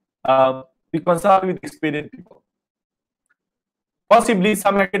 We consult with experienced people. Possibly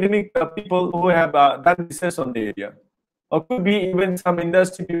some academic people who have done research on the area, or could be even some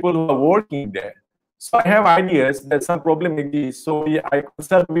industry people who are working there. So I have ideas that some problem exists. So I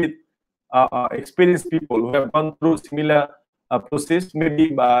consult with experienced people who have gone through similar process,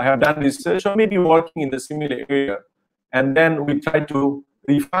 maybe have done research, or maybe working in the similar area. And then we try to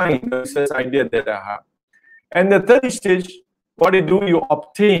refine the research idea that I have. And the third stage, what you do, you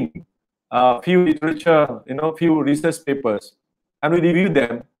obtain few literature, few research papers, and we review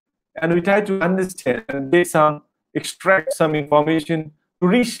them, and we try to understand and extract some information to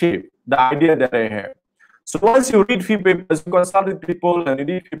reshape the idea that I have. So once you read few papers, you consult with people and you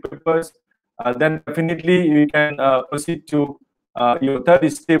read few papers, then definitely you can proceed to your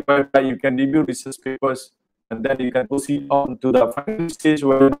third step, whereby you can review research papers, and then you can proceed on to the final stage,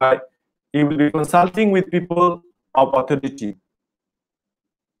 whereby you will be consulting with people of authority.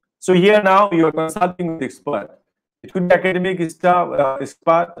 So here now you are consulting with expert. It could be academic staff,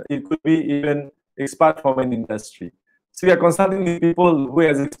 expert. It could be even expert from an industry. So we are consulting with people who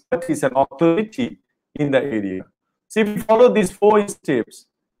has expertise and authority in the area. So if you follow these 4 steps,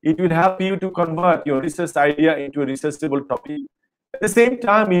 it will help you to convert your research idea into a researchable topic. At the same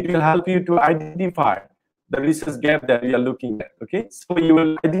time, it will help you to identify the research gap that we are looking at. Okay, so you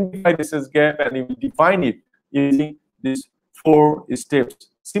will identify research gap and you will define it using these 4 steps,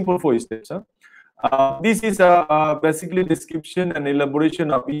 simple 4 steps. This is basically description and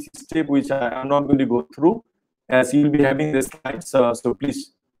elaboration of each step, which I am not going to go through, as you will be having the slides. So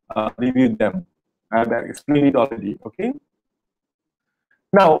please review them. I have explained it already. Okay.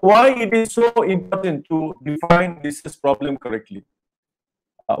 Now, why it is so important to define research problem correctly?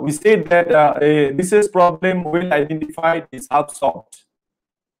 We said that a research problem well identified is half solved.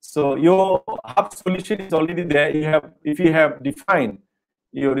 So your half solution is already there. If you have defined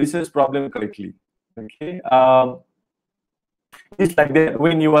your research problem correctly. Okay. It's like that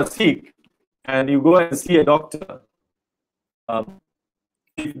when you are sick and you go and see a doctor.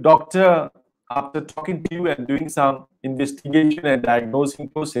 If doctor, after talking to you and doing some investigation and diagnosing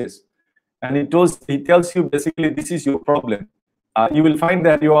process, and it tells you basically this is your problem, you will find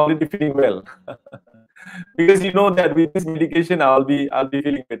that you're already feeling well. Because you know that with this medication I'll be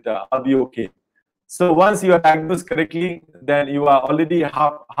feeling better, I'll be okay. So once you are diagnosed correctly, then you are already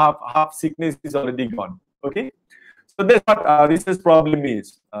half sickness is already gone. Okay, so that's what research problem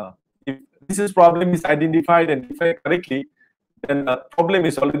is. If research problem is identified and defined correctly, then the problem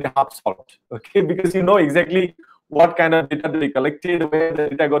is already half solved. Okay, because you know exactly what kind of data to be collected, where the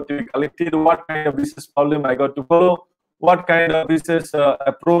data got to be collected, what kind of research problem I got to follow, what kind of research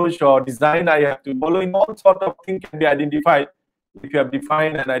approach or design I have to follow. In all sort of things can be identified if you have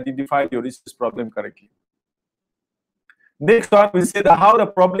defined and identified your research problem correctly. Next one, we say that how the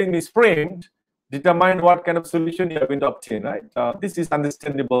problem is framed determine what kind of solution you are going to obtain, right? This is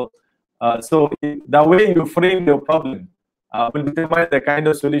understandable. So the way you frame your problem will determine the kind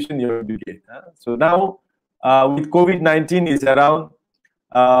of solution you will get. So now with COVID-19 is around,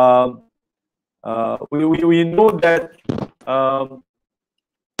 we know that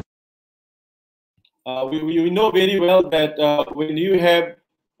we know very well that when you have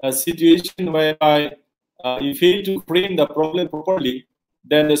a situation whereby you fail to frame the problem properly,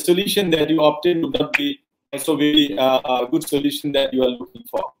 then the solution that you obtain would not be also very good solution that you are looking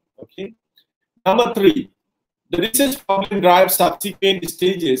for. Okay. Number 3, the research problem drives subsequent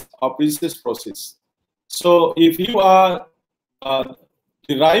stages of research process. So if you are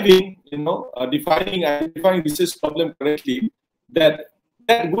deriving, defining, identifying research problem correctly, that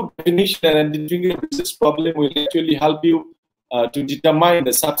good definition and identifying a research problem will actually help you to determine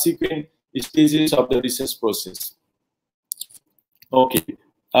the subsequent stages of the research process. Okay.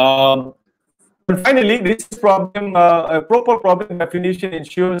 And finally, research problem, a proper problem definition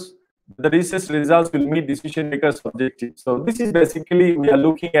ensures the research results will meet decision makers' objectives. So this is basically, we are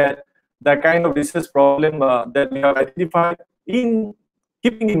looking at the kind of research problem that we have identified, in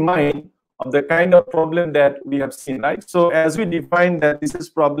keeping in mind of the kind of problem that we have seen, right? So as we define that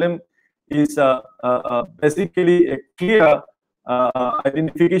research problem is basically a clear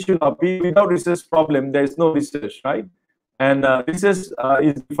identification of without research problem, there is no research, right? And research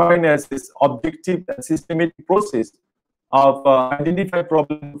is defined as this objective and systematic process of identify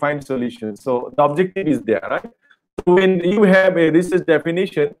problem, find solution. So the objective is there, right? So when you have a research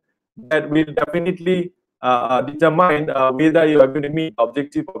definition, that will definitely determine whether you are going to meet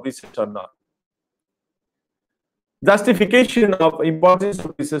objective of research or not. Justification of importance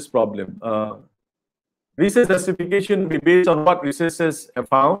of research problem. Research justification will be based on what researchers have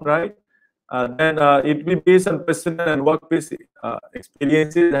found, right? Then it will be based on personal and workplace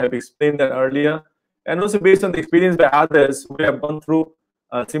experiences. I have explained that earlier. And also based on the experience by others who have gone through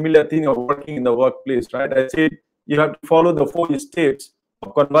a similar thing of working in the workplace, right? I said you have to follow the 4 steps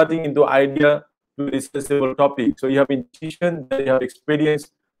of converting into idea to researchable topic. So you have intuition, then you have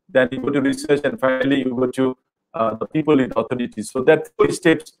experience, then you go to research, and finally you go to the people with authority. So that 4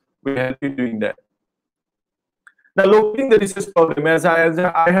 steps will help you doing that. Now, locating the research problem, as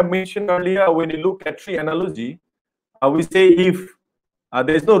I have mentioned earlier, when you look at tree analogy, we say if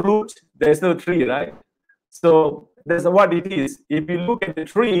there is no root, there is no tree, right? So that's what it is. If you look at the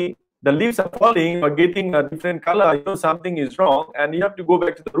tree, the leaves are falling or getting a different color, you know something is wrong, and you have to go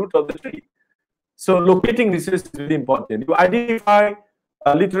back to the root of the tree. So locating research is very important. You identify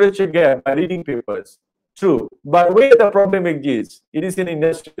a literature gap by reading papers. True, but where the problem exists, it is in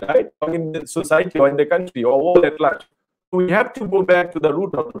industry, right? Or in the society, or in the country, or all at large. We have to go back to the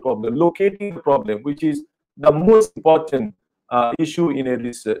root of the problem, locating the problem, which is the most important issue in a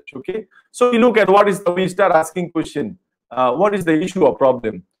research. Okay, so we look at we start asking question. What is the issue or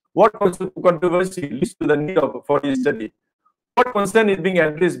problem? What controversy leads to the need for this study? What concern is being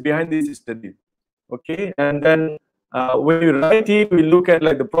addressed behind this study? Okay, and then when you write it, we look at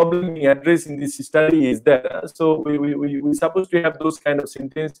like the problem being addressed in this study is that. So we're supposed to have those kind of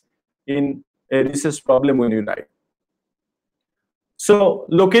sentence in a research problem when you write. So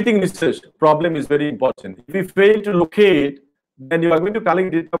locating research problem is very important. If you fail to locate, then you are going to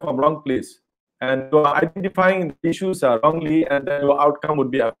collect data from wrong place, and you are identifying the issues wrongly, and then your outcome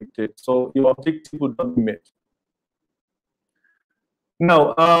would be affected. So your objective would not be met.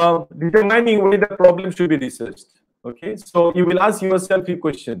 Now, determining whether the problem should be researched. Okay, so you will ask yourself a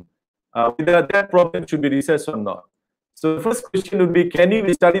question, whether that problem should be researched or not. So the first question would be, can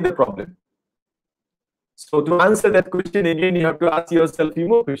you study the problem? So to answer that question, again, you have to ask yourself a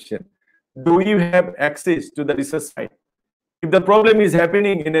more question. Do you have access to the research site? If the problem is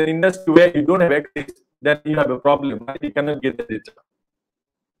happening in an industry where you don't have access, then you have a problem, right? You cannot get the data.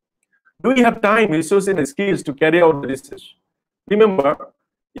 Do you have time, resources, and skills to carry out the research? Remember,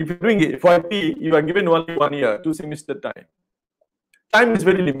 if you're doing FYP, you are given only 1 year, 2 semester time. Time is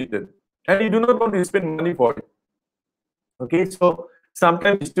very limited. and you do not want to spend money for it. Okay, so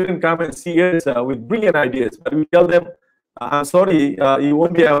sometimes students come and see us with brilliant ideas, but we tell them, I'm sorry, you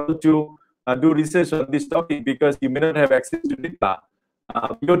won't be able to do research on this topic because you may not have access to data.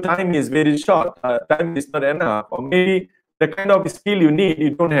 Your time is very short, time is not enough, or maybe the kind of skill you need,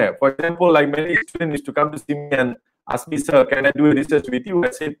 you don't have. For example, like many students used to come to see me and ask me, sir, can I do a research with you?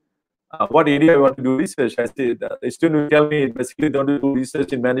 I said, what area I want to do research? I said, the student will tell me, basically, don't do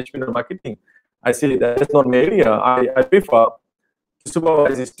research in management or marketing. I said, that's not my area. I prefer to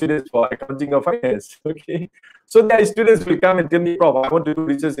supervise students for accounting or finance. Okay, so the students will come and tell me, Prof, I want to do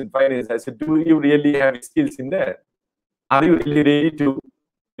research in finance. I said, do you really have skills in that? Are you really ready to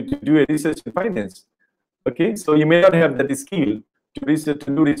do a research in finance? Okay, so you may not have that skill to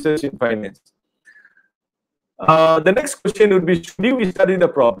do research in finance. The next question would be, should you study the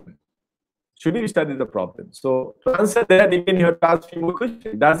problem? Should you study the problem? So to answer that, again, you have to ask few more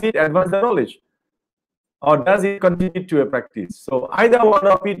questions. Does it advance the knowledge? Or does it contribute to a practice? So either one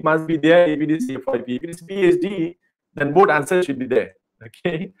of it must be there if it is FYP. If it is PhD, then both answers should be there.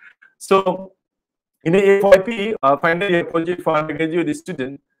 Okay. So in a FYP, final year project for undergraduate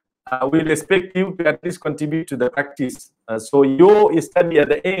student, we'll expect you to at least contribute to the practice. So your study at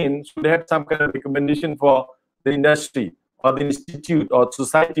the end should have some kind of recommendation for the industry or the institute or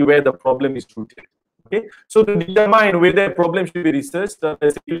society where the problem is rooted. Okay. So to determine whether a problem should be researched,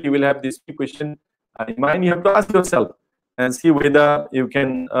 basically you will have this question in mind. You have to ask yourself and see whether you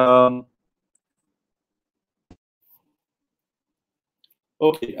can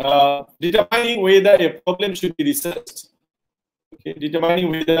determining whether a problem should be researched. Okay,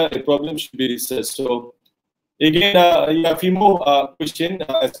 determining whether a problem should be researched. So again, you have a few more questions.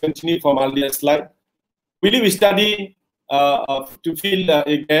 Let's continue from earlier slide. Will you study to fill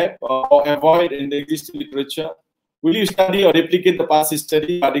a gap or avoid in the existing literature? Will you study or replicate the past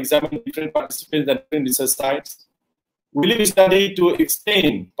study but examine different participants and different research sites? Will you study to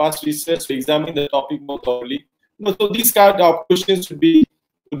extend past research to examine the topic more thoroughly? So these kind of questions should be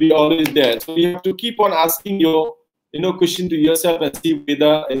always there. So you have to keep on asking your question to yourself and see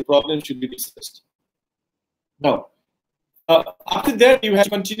whether a problem should be researched. Now, after that, you have to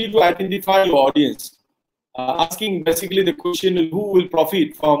continue to identify your audience, asking basically the question: who will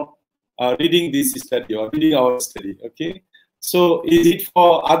profit from reading this study or reading our study? Okay, so is it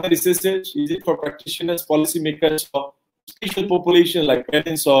for other researchers? Is it for practitioners, policymakers, or special population like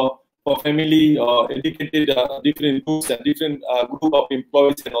parents or for family or educated different groups and different group of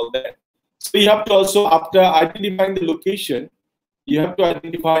employees and all that? So you have to also, after identifying the location, you have to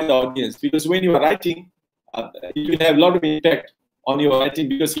identify the audience, because when you are writing, it will have a lot of impact on your writing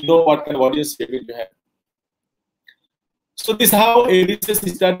because you know what kind of audience you're going to have. So this is how a research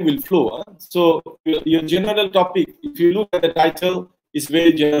study will flow. So your general topic, if you look at the title, is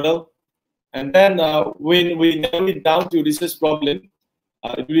very general. And then when we narrow it down to research problem,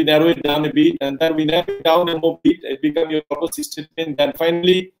 we narrow it down a bit, and then we narrow it down a more bit, it becomes your purpose statement. Then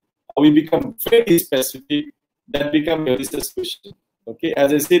finally, we become very specific, that become your research question. Okay,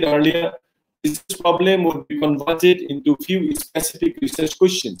 as I said earlier, this problem would be converted into few specific research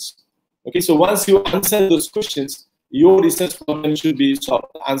questions. Okay, so once you answer those questions, your research problem should be solved.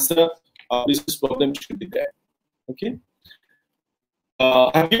 Answer research problem should be there. Okay.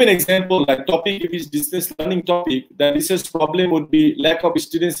 I've given an example, like topic, if it's distance learning topic, the research problem would be lack of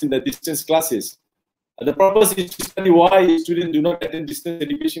students in the distance classes. The purpose is to study why students do not attend distance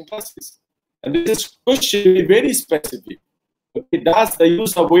education classes. And this question will be very specific. Okay, does the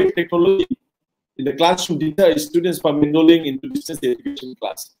use of web technology in the classroom deter students from enrolling into distance education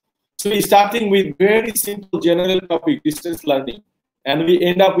class? So we're starting with very simple general topic, distance learning, and we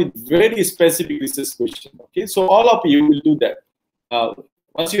end up with very specific research question. Okay, so all of you will do that.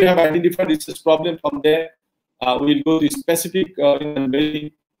 Once you have identified research problem, from there we'll go to specific and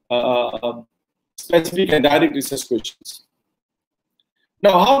very specific and direct research questions.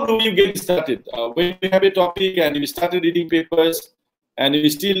 Now, how do you get started? When you have a topic and you started reading papers and you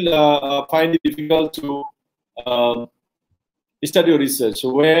still find it difficult to study your research,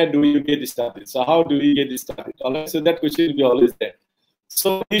 so where do you get started? So how do you get started? So that question will be always there.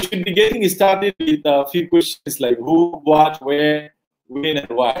 So you should be getting started with a few questions like who, what, where, when, and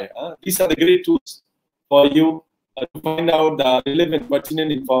why. These are the great tools for you to find out the relevant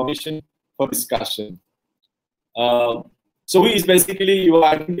pertinent information for discussion. So who is basically, you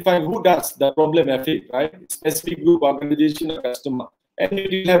are identifying who does the problem affect, right? Specific group, organization, or customer. And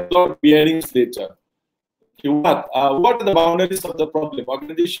you will have a lot of bearings later. Okay, what are the boundaries of the problem?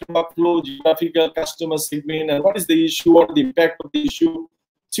 Organization, workflow, geographical, customer segment, and what is the issue? What is the impact of the issue?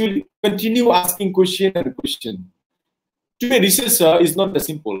 So you continue asking question and question. Today, research is not that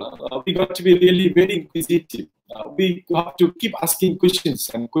simple. We got to be really very inquisitive. We have to keep asking questions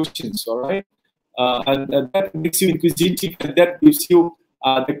and questions, all right? And that makes you inquisitive, and that gives you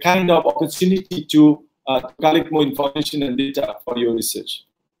the kind of opportunity to collect more information and data for your research.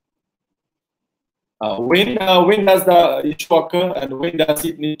 When does the issue occur, and when does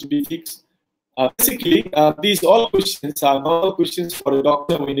it need to be fixed? Basically, these all questions are normal questions for a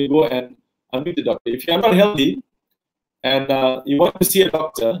doctor when you go and meet the doctor. If you are not healthy and you want to see a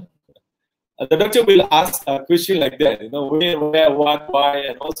doctor, the doctor will ask a question like that, you know, where, what, why,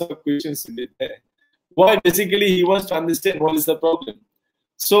 and all sorts of questions in there. Why? Basically, he wants to understand what is the problem.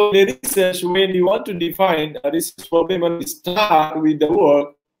 So the research, when you want to define a research problem and start with the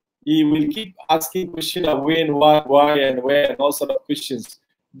work, he will keep asking questions of when, what, why, and where, and all sorts of questions.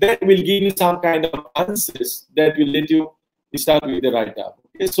 That will give you some kind of answers that will let you start with the write-up.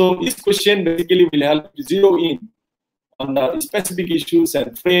 Okay? So this question basically will help you zero in on the specific issues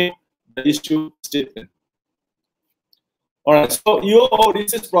and frame the issue statement. All right, so your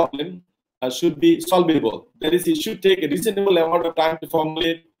research problem should be solvable. That is, it should take a reasonable amount of time to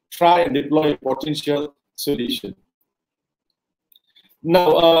formulate, try, and deploy a potential solution.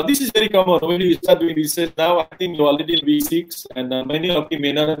 Now, this is very common when you start doing research. Now, I think you're already in V6, and many of you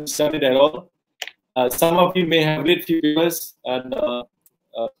may not have started at all. Some of you may have read few papers and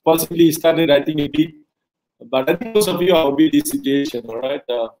possibly started writing a bit. But I think most of you are with this situation, all right?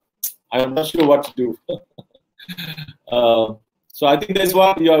 I'm not sure what to do. So I think that's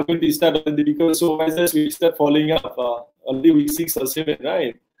what you are going to start already, because supervisors will start following up only week 6 or 7,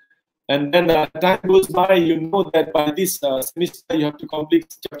 right? And then time goes by, you know that by this semester you have to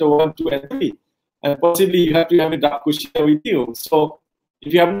complete chapter 1, 2, and 3. And possibly you have to have a draft question with you. So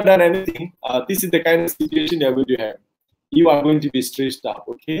if you have not done anything, this is the kind of situation you are going to have. You are going to be stressed out,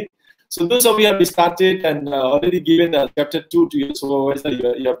 okay? So those of you who have started and already given chapter 2 to your supervisor,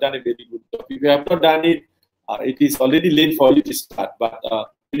 you have done a very good job. If you have not done it, it is already late for you to start. But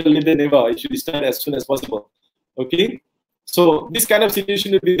later than never, you should start as soon as possible. Okay? So this kind of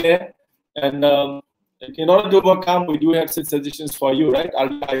situation will be there. And in order to overcome, we do have some suggestions for you, right?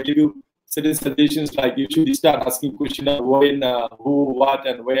 I'll give you certain suggestions, like you should start asking questions of when, who, what,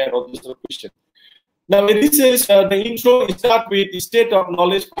 and where, and all those sort of questions. Now, in research, the intro, you start with the state of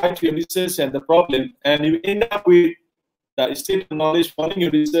knowledge prior to your research and the problem, and you end up with the state of knowledge following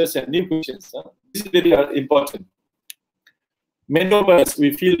your research and new questions. This is very important. Many of us,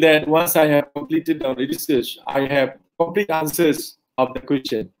 we feel that once I have completed our research, I have complete answers of the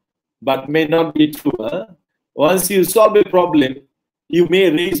question, but may not be true. Once you solve a problem, you may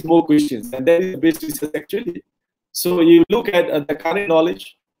raise more questions, and that is the best research actually. So you look at the current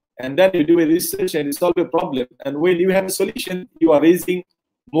knowledge, and then you do a research and you solve a problem. And when you have a solution, you are raising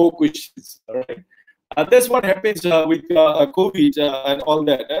more questions. All right. That's what happens with COVID and all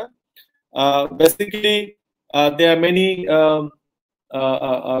that. Basically, there are many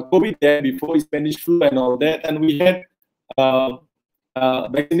COVID there before Spanish flu and all that, and we had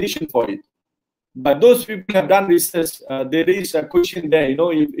vaccination for it. But those people have done research. There is a question there. You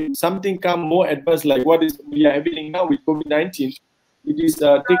know, if something come more advanced, like what is we are having now with COVID-19. It is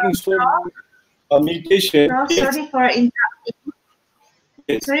taking so much mutation. Prof, sorry for interrupting.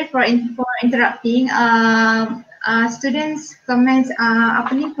 Yes. Sorry for interrupting. Students' comments.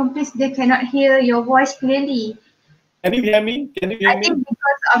 Please, they cannot hear your voice clearly. Can you hear me? Can you hear me? I think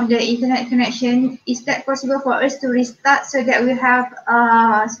because of the internet connection, is that possible for us to restart so that we have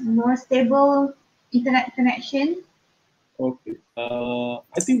more stable internet connection? Okay.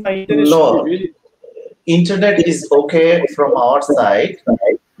 I think my internet should be really. Internet is okay from our side.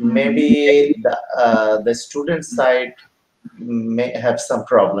 Maybe the student side may have some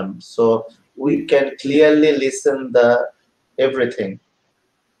problem. So we can clearly listen everything.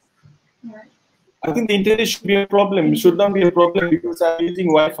 I think the internet should be a problem. It should not be a problem because I'm using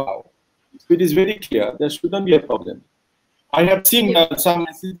Wi-Fi. It is very clear. There should not be a problem. I have seen some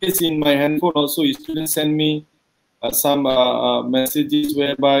messages in my handphone also. Students send me some messages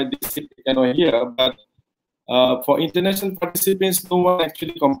whereby they say they cannot hear, but for international participants, no one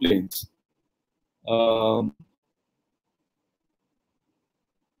actually complains.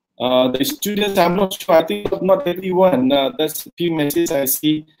 The students, I'm not sure. I think not everyone. That's a few messages I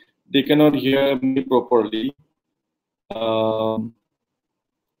see. They cannot hear me properly. I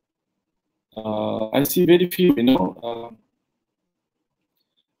see very few. You know.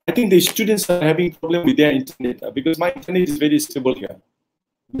 I think the students are having problem with their internet because my internet is very stable here.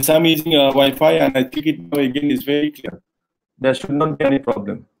 Because I'm using Wi-Fi and I think it again is very clear. There should not be any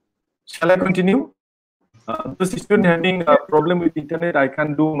problem. Shall I continue? The student having a problem with internet, I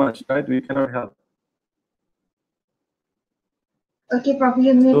can't do much, right? We cannot help. Okay, Prof,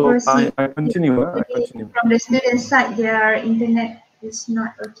 you may So proceed. I continue. I continue. From the student side, their internet is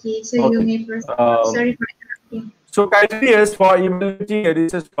not okay, so you Okay. may proceed. Sorry for interrupting. So criteria for evaluating a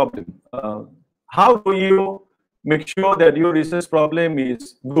research problem. How do you make sure that your research problem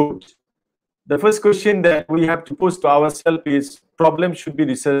is good? The first question that we have to pose to ourselves is problem should be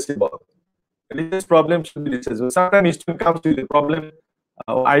researchable. Research problem should be researchable. Sometimes student comes with a problem,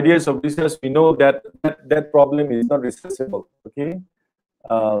 ideas of research. We know that that problem is not researchable. Okay,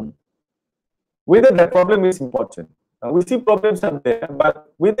 whether that problem is important. We see problems are there,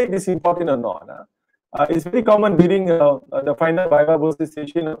 but whether it is important or not. It's very common during the final viva versus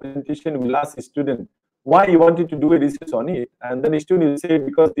session or presentation. We'll ask a student why you wanted to do a research on it, and then the student will say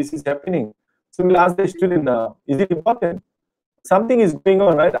because this is happening. So we'll ask the student, is it important? Something is going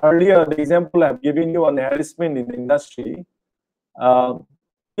on, right? Earlier, the example I've given you on harassment in the industry,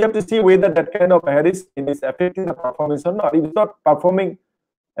 you have to see whether that kind of harassment is affecting the performance or not. If it's not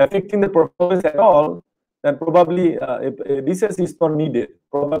affecting the performance at all, then probably research is not needed.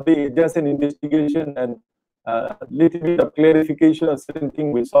 Probably just an investigation and a little bit of clarification of certain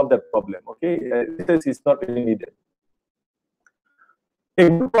thing will solve that problem. Okay, research is not really needed. A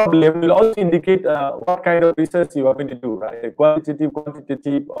good problem will also indicate what kind of research you are going to do, right? A qualitative,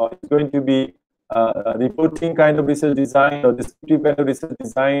 quantitative, or it's going to be reporting kind of research design, or descriptive kind of research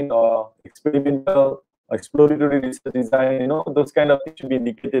design, or experimental, or exploratory research design. You know, those kind of things should be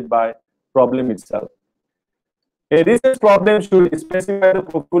indicated by problem itself. A research problem should specify the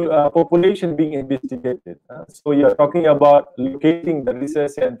population being investigated. So you're talking about locating the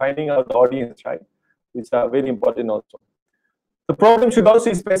research and finding out the audience, right? Which are very important also. The problem should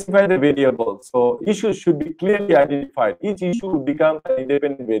also specify the variable. So issues should be clearly identified. Each issue will become an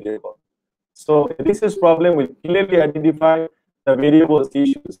independent variable. So a research problem will clearly identify the variables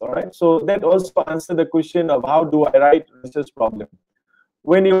issues. All right. So that also answers the question of how do I write research problem.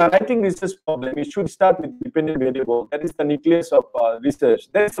 When you are writing research problem, you should start with dependent variable. That is the nucleus of research.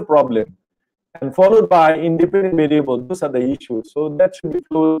 That's the problem. And followed by independent variable. Those are the issues. So that should be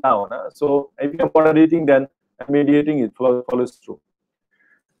flowed down. So if you are moderating, then mediating it follows through.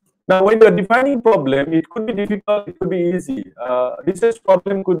 Now, when you are defining problem, it could be difficult, it could be easy. Research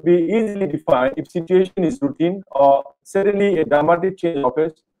problem could be easily defined if situation is routine or suddenly a dramatic change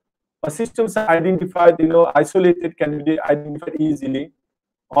occurs, or systems are identified, isolated, can be identified easily,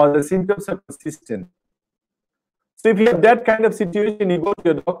 or the symptoms are persistent. So if you have that kind of situation, you go to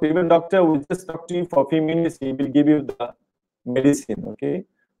your doctor, even doctor will just talk to you for a few minutes, he will give you the medicine, okay?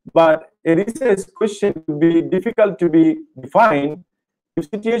 But a research question will be difficult to be defined if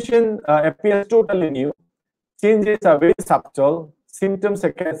situation appears totally new, changes are very subtle, symptoms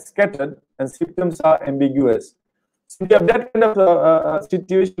are scattered, and symptoms are ambiguous. So if you have that kind of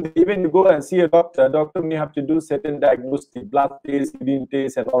situation, even you go and see a doctor, doctor may have to do certain diagnostic, blood tests, urine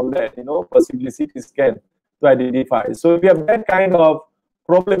tests, and all that, possibly CT scan to identify. So if you have that kind of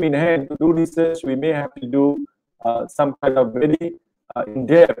problem in hand to do research, we may have to do some kind of very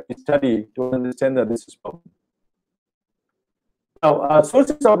in-depth study to understand the research problem. Now,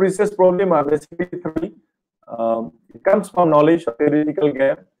 sources of research problem are basically three. It comes from knowledge or theoretical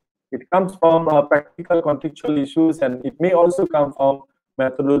gap. It comes from practical contextual issues, and it may also come from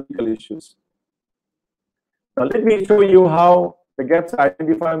methodological issues. Now, let me show you how the gaps are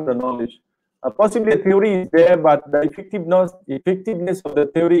identified in the knowledge. Possibly a theory is there, but the effectiveness of the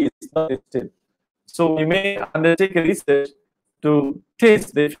theory is not tested. So we may undertake a research to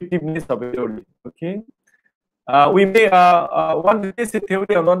test the effectiveness of a theory. Okay, we may want to test a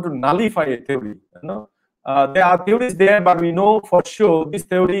theory or want to nullify a theory. There are theories there, but we know for sure this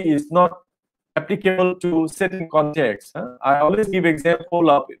theory is not applicable to certain contexts. I always give example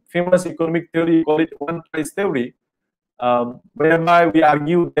of famous economic theory, call it one price theory, whereby we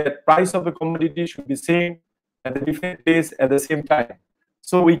argue that price of a commodity should be same at the different place at the same time.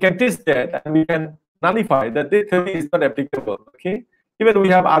 So we can test that and we can nullify that the theory is not applicable. Okay, even we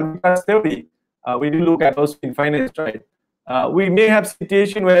have arbitrage theory. We do look at also in finance, right? We may have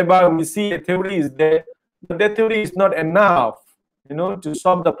situation whereby we see a theory is there, but that theory is not enough, to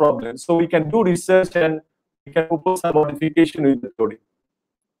solve the problem. So we can do research and we can propose some modification with the theory.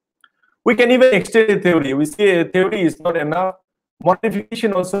 We can even extend a theory. We see a theory is not enough,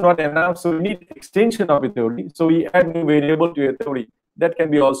 modification also not enough, so we need extension of a theory. So we add new variable to a theory. That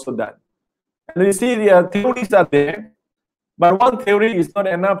can be also done. And we see the theories are there, but one theory is not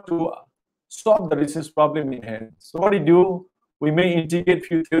enough to solve the research problem in hand. So what we do, we may integrate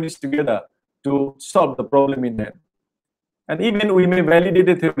few theories together to solve the problem in hand. And even we may validate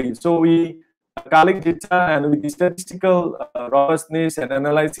a theory. So we collect data, and with the statistical robustness and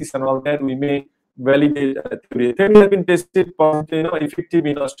analysis and all that, we may validate theory. Theory has been tested positive, effective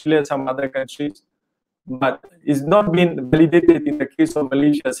in Australia and some other countries, but it's not been validated in the case of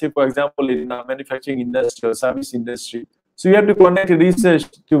Malaysia, say for example in the manufacturing industry or service industry. So you have to conduct research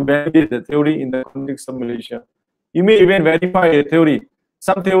to validate the theory in the context of Malaysia. You may even verify a theory.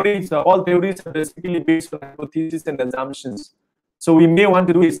 Some theories, all theories are basically based on hypotheses and assumptions. So we may want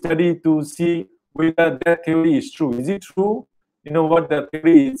to do a study to see whether that theory is true. Is it true? You know what the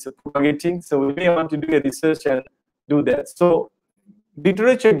theory is propagating. So we may want to do a research and do that. So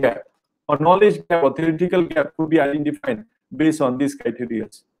literature gap or knowledge gap or theoretical gap could be identified based on these criteria.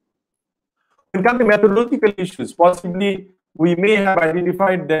 When it comes to methodological issues, possibly we may have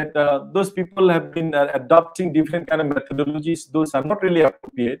identified that those people have been adopting different kind of methodologies. Those are not really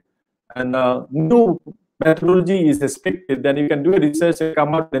appropriate, and new methodology is expected. Then you can do a research and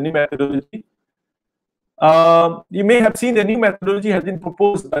come out with a new methodology. You may have seen the new methodology has been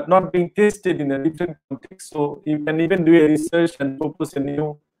proposed but not being tested in a different context. So you can even do a research and propose a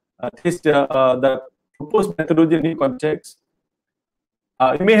new test the proposed methodology in new context.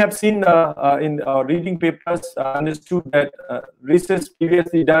 You may have seen in reading papers understood that research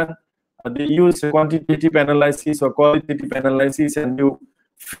previously done, they use quantitative analysis or qualitative analysis, and you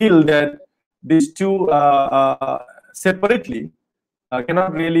feel that these two separately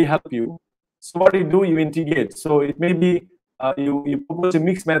cannot really help you. So what you do, you integrate. So it may be you propose a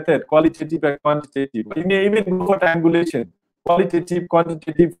mixed method, qualitative and quantitative. You may even go for triangulation, qualitative,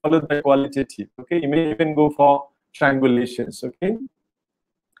 quantitative followed by qualitative. Okay, you may even go for triangulations. Okay.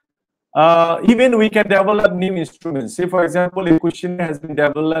 Even we can develop new instruments. Say, for example, a questionnaire has been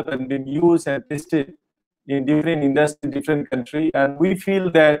developed and been used and tested in different industries, different countries, and we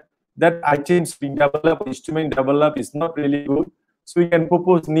feel that that items being developed, instrument developed is not really good. So we can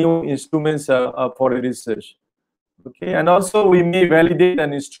propose new instruments for a research. Okay, and also we may validate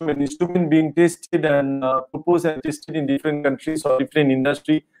an instrument being tested and proposed and tested in different countries or different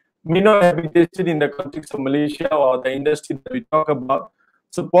industry may not have been tested in the context of Malaysia or the industry that we talk about.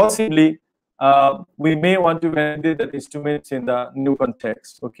 So possibly, we may want to validate the instruments in the new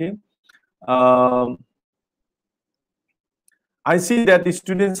context. Okay. I see that the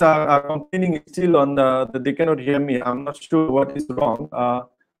students are complaining still on that they cannot hear me. I'm not sure what is wrong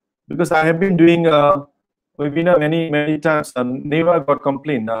because I have been doing webinar many times and never got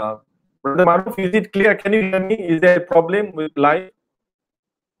complaint. Brother Maruf, is it clear? Can you hear me? Is there a problem with live?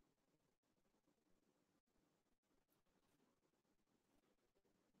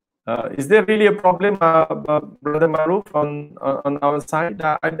 Is there really a problem, Brother Maruf, on our side?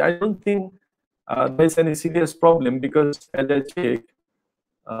 I don't think there's any serious problem because as I check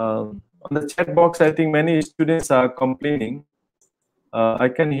on the chat box, I think many students are complaining. I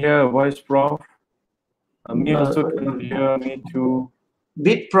can hear a voice, Prof. Me also can hear me too.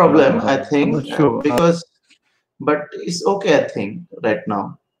 Bit problem, I think, I'm not sure. because, but it's okay, I think, right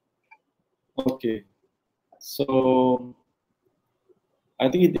now. Okay, so I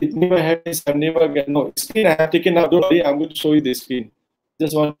think it never happens. I've never get no screen. I have taken out. Don't worry, I'm going to show you the screen.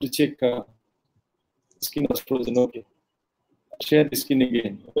 Just want to check. The screen was frozen. Okay, share the screen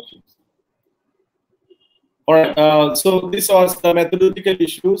again. All right. So this was the methodological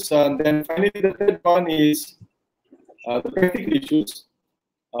issues, and then finally the third one is the practical issues,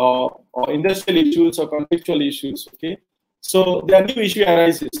 or industrial issues, or contextual issues. Okay. So there are new issue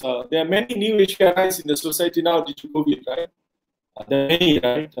arises. There are many new issues arise in the society now due to COVID, right? There are many,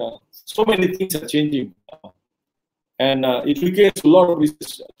 right? So many things are changing, and it requires a lot of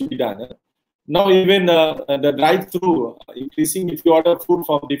research to be done. Now even the drive-through increasing. If you order food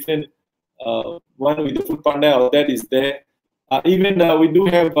from different one with the food panda, or that is there. Even we do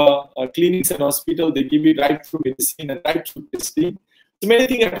have clinics and hospitals. They give you drive-through medicine and drive-through testing. So many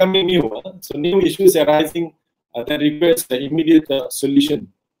things are coming new. So new issues are rising that requires the immediate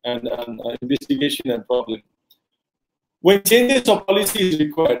solution and investigation and problem. When changes of policy is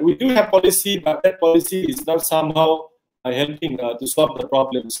required, we do have policy, but that policy is not somehow helping to solve the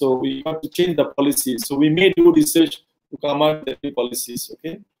problem. So we have to change the policy. So we may do research to come out with the new policies.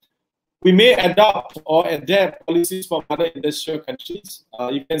 Okay, we may adopt or adapt policies from other industrial countries.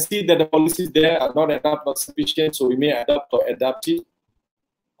 You can see that the policies there are not enough, not sufficient. So we may adopt or adapt it.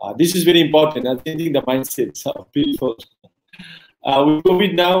 This is very important. Changing the mindsets of people. With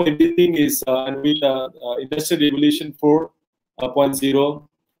COVID now, everything is, and with Industrial Revolution 4.0,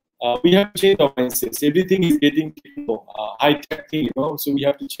 we have to change our mindsets. Everything is getting high-tech thing, so we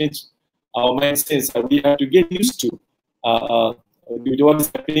have to change our mindsets. We have to get used to what is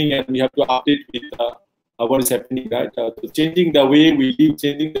happening, and we have to update with what is happening, right? So changing the way we live,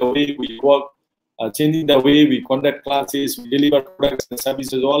 changing the way we work, changing the way we conduct classes, we deliver products and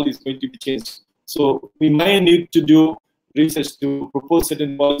services, all is going to be changed. So we might need to do research to propose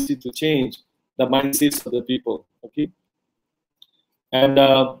certain policy to change the mindsets of the people. Okay. And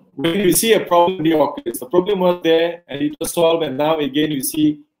when you see a problem reoccurs, the problem was there and it was solved, and now again you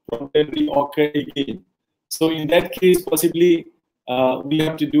see problem reoccur again. So in that case, possibly we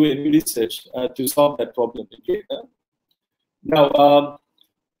have to do a new research to solve that problem again. Now,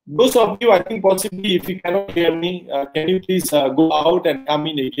 those of you, I think possibly if you cannot hear me, can you please go out and come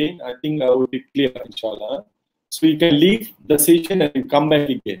in again? I think that will be clear, inshallah. So you can leave the session and you come back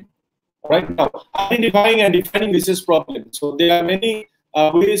again. Right now, identifying and defining research problem. So there are many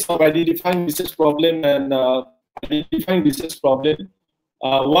ways of identifying research problem and identifying research problem.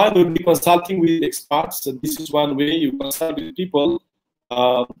 One would be consulting with experts. So this is one way you consult with people.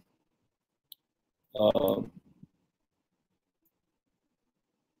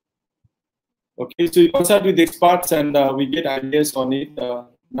 Okay, so you consult with experts and we get ideas on it.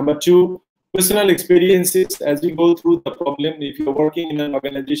 Number two, personal experiences as you go through the problem. If you're working in an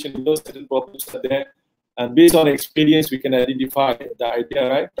organization, you know certain problems are there, and based on experience, we can identify the idea,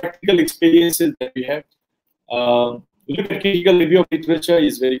 right? Practical experiences that we have. Look at critical review of literature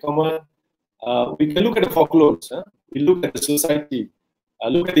is very common. We can look at the folklores. We look at the society.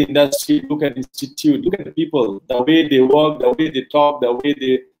 Look at the industry. Look at the institute. Look at the people. The way they work. The way they talk. The way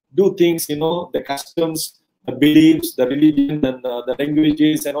they do things. You know, the customs, the beliefs, the religion, and the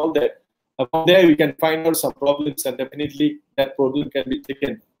languages, and all that. From there, we can find out some problems, and definitely that problem can be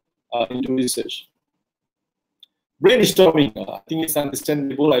taken into research. Brainstorming, I think it's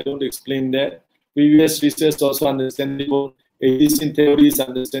understandable. I don't explain that. Previous research also understandable. Existing theories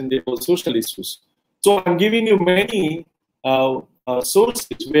understandable. Social issues. So I'm giving you many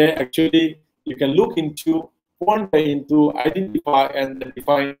sources where actually you can look into, identify and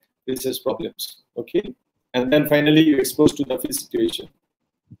define research problems. Okay, and then finally you expose to the field situation.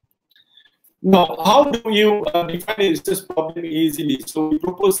 Now, how do you define a research problem easily? So we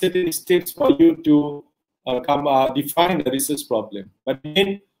propose certain steps for you to define the research problem. But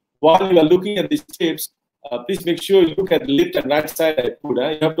then, while you are looking at the steps, please make sure you look at the left and right side I put.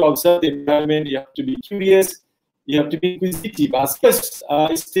 You have to observe the environment, you have to be curious, you have to be inquisitive. As first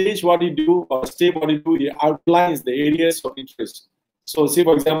stage what you do, or step what you do, you outlines the areas of interest. So say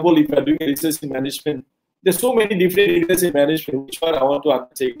for example, if you are doing research in management, there's so many different areas in management, which one I want to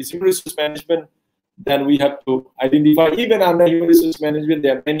undertake. Is human resource management, then we have to identify, even under human resource management,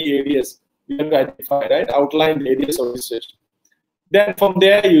 there are many areas we have to identify, right? Outline the areas of research. Then from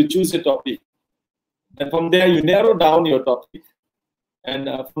there, you choose a topic. And from there, you narrow down your topic. And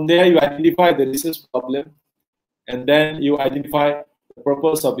from there, you identify the research problem. And then you identify the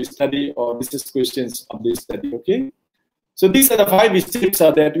purpose of the study or research questions of the study, okay? So these are the 5 steps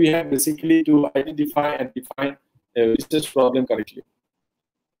that we have basically to identify and define a research problem correctly.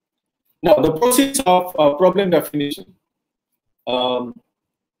 Now, the process of problem definition.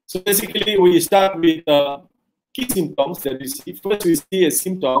 So basically, we start with key symptoms that we see. First, we see a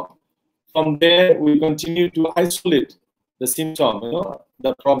symptom. From there, we continue to isolate the symptom, you know,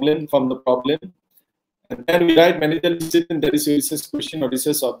 the problem from the problem. And then we write managerial decision, there is a research question or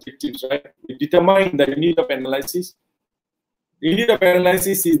research objectives, right? We determine the unit of analysis. The unit of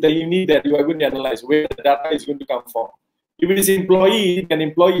analysis is the unit that you are going to analyze, where the data is going to come from. If it is employee, then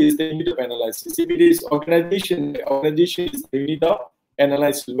employee is the unit of analysis. If it is organization, organization is the unit of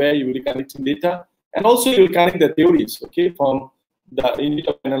analysis, where you will be collecting data. And also you will collect the theories, okay, from the unit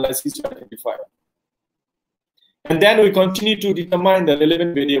of analysis you identify. And then we continue to determine the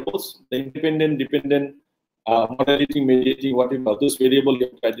relevant variables, the independent, dependent, moderating, mediating, whatever, those variables you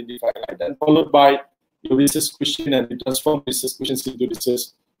have to identify, right? And followed by your research question, and you transform research questions into research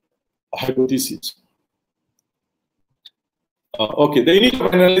hypotheses. Okay, the unit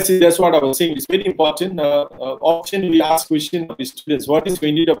of analysis, that's what I was saying, is very important. Often we ask questions of the students, what is the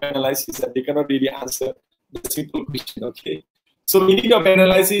unit of analysis? And they cannot really answer the simple question, okay? So unit of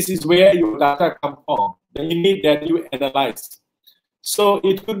analysis is where your data come from, the unit that you analyze. So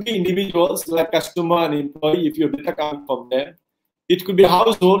it could be individuals like customer and employee if your data coming from them. It could be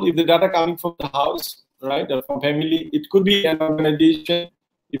household if the data coming from the house, right, or from family. It could be an organization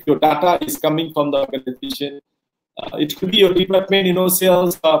if your data is coming from the organization. It could be your department, you know,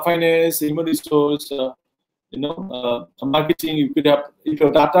 sales, finance, human resource, marketing. You could have, if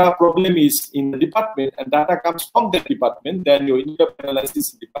your data problem is in the department and data comes from that department, then your unit of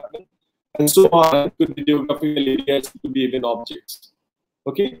analysis department, and so on. It could be geographical areas, it could be even objects.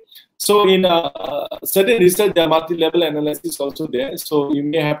 Okay, so in certain research, there are multi-level analysis also there. So you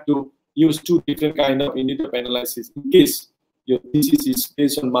may have to use 2 different kind of unit of analysis in case your thesis is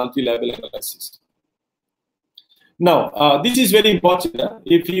based on multi-level analysis. Now, this is very important.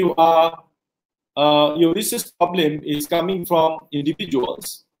 If you are your research problem is coming from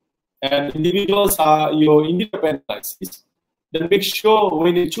individuals, and individuals are your independent analysis, then make sure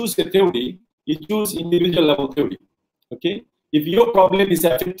when you choose a theory, you choose individual level theory. Okay? If your problem is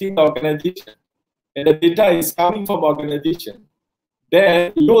affecting the organization and the data is coming from organization,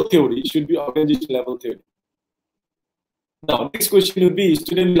 then your theory should be organization level theory. Now, next question would be,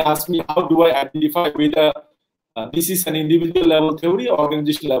 student will ask me, how do I identify whether this is an individual level theory or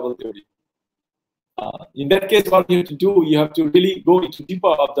organization level theory? In that case, what you have to do, you have to really go into deeper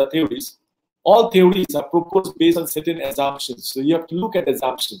of the theories. All theories are proposed based on certain assumptions. So you have to look at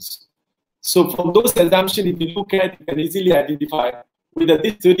assumptions. So from those assumptions, if you look at, you can easily identify whether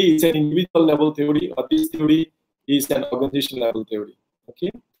this theory is an individual level theory or this theory is an organization level theory.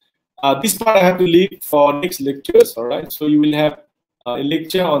 Okay. This part I have to leave for next lectures. All right. So you will have a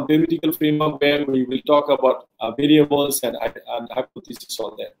lecture on theoretical framework where we will talk about variables and hypotheses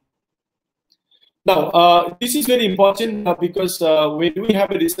on that. Now, this is very important because when we have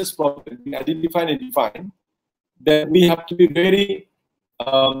a research problem, we identify and define, then we have to be very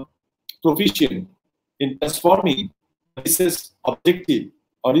proficient in transforming research objective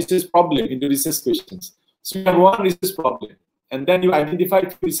or research problem into research questions. So you have one research problem, and then you identify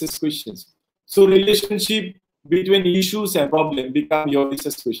two research questions. So relationship between issues and problem become your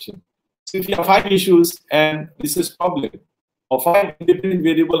research question. So if you have 5 issues and research problem, or 5 independent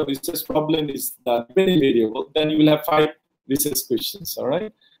variable and research problem is the dependent variable, then you will have 5 research questions. All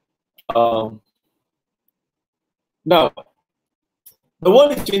right. Now, the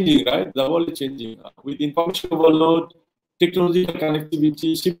world is changing, right? The world is changing with information overload, technological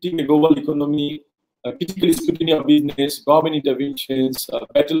connectivity, shifting the global economy, critical scrutiny of business, government interventions,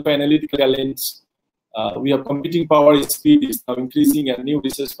 battle for analytical talents. We have computing power and speed is now increasing, and new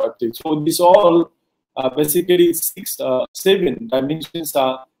research practice. So this all basically 7 dimensions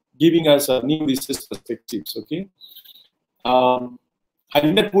are giving us new research perspectives. Okay. I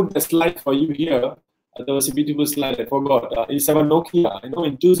did not put the slide for you here. There was a beautiful slide I forgot. It's about Nokia. I know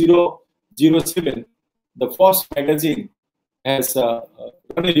in 2007, the Forbes magazine has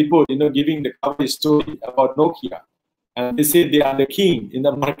run a report, giving the coverage story about Nokia, and they say they are the king in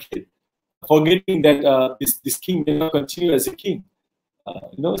the market, forgetting that this king may not continue as a king.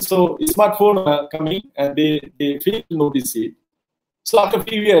 So smartphone are coming and they fail to notice it. So after a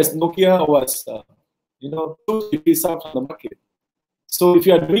few years, Nokia was, totally out from the market. So if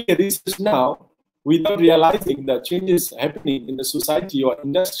you are doing a research now, without realizing the changes happening in the society or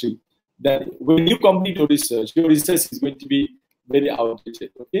industry, that when you complete your research is going to be very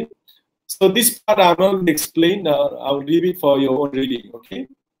outdated. Okay. So this part I'm not going to explain. I'll leave it for your own reading. Okay.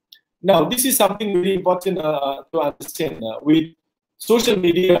 Now this is something very important to understand with social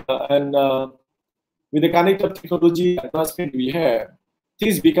media and with the kind of technology advancement we have,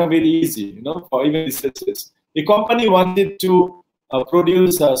 things become very easy, for even researchers. A company wanted to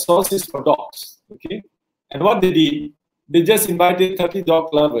produce sauces for dogs, okay? And what they did, they just invited 30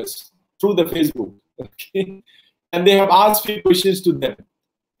 dog lovers through the Facebook, okay? And they have asked 3 questions to them.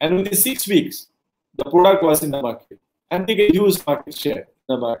 And within 6 weeks, the product was in the market. And they get huge market share in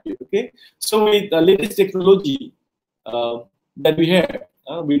the market, okay? So with the latest technology that we have,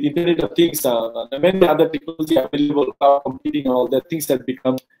 with Internet of Things, many other technology available, cloud computing, all that things have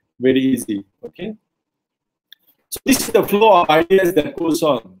become very easy, okay? So this is the flow of ideas that goes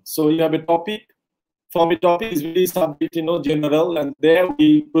on. So you have a topic. From a topic is very subject, general, and there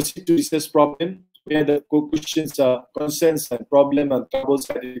we proceed to research problem, where the questions, concerns, and problem and troubles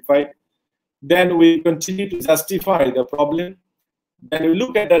identified. Then we continue to justify the problem. Then we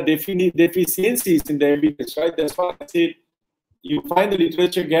look at the deficiencies in the evidence, right? That's why I said you find the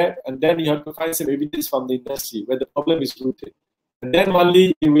literature gap, and then you have to find some evidence from the industry where the problem is rooted. And then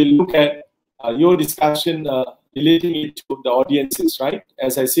only you will look at your discussion relating it to the audiences, right?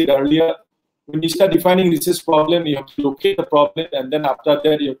 As I said earlier, when you start defining research problem, you have to locate the problem, and then after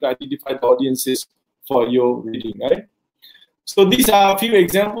that, you have to identify the audiences for your reading, right? So these are a few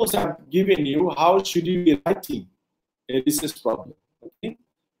examples I've given you. How should you be writing a research problem? Okay.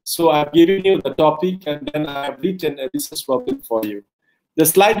 So I've given you the topic, and then I have written a research problem for you. The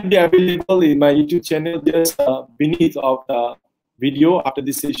slide will be available in my YouTube channel just beneath of the video after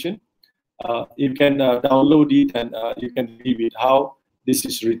this session. You can download it and you can leave it how this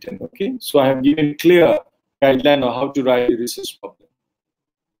is written. Okay, so I have given clear guideline on how to write a research problem.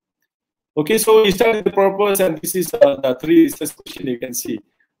 Okay, so we started the purpose, and this is the 3 research questions you can see.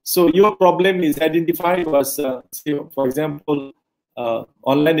 So your problem is identified was, say, for example,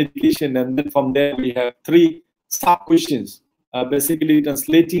 online education, and then from there we have 3 sub questions, basically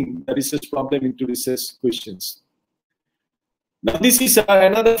translating the research problem into research questions. Now, this is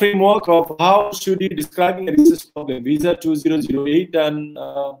another framework of how should you describe a research problem. Visa 2008, and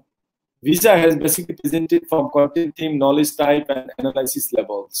Visa has basically presented from content, theme, knowledge type, and analysis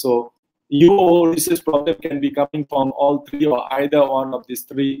level. So your research problem can be coming from all three or either one of these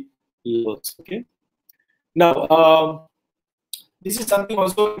three levels. Okay. Now, this is something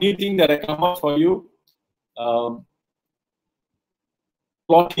also new thing that I come up for you.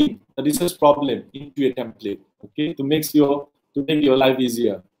 Plotting the research problem into a template, okay, to make your life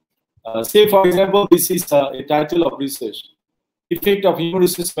easier. Say, for example, this is a title of research: effect of human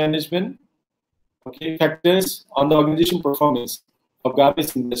resource management, okay, factors on the organization performance of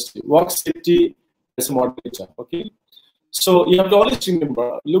garbage industry, work safety as a moderator. Okay, so you have to always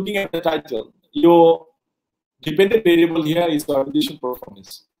remember, looking at the title, your dependent variable here is the organization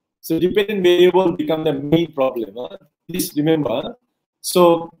performance. So dependent variable become the main problem. Please remember.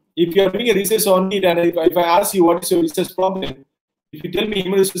 So if you are doing a research on it, and if I ask you what is your research problem, if you tell me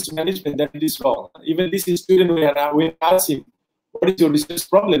human resource management, that it is wrong. Even this student, when I ask him, what is your research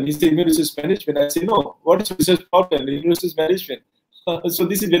problem? He said human resource management. I say, no, what is your research problem? Human resource management. So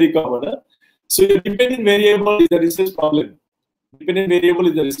this is very common. So your dependent variable is the research problem. Dependent variable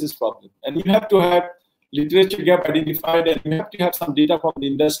is the research problem. And you have to have literature gap identified, and you have to have some data from the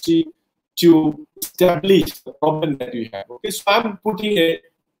industry to establish the problem that you have. Okay, so I'm putting a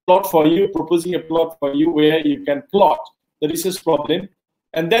plot for you, proposing a plot for you where you can plot the research problem,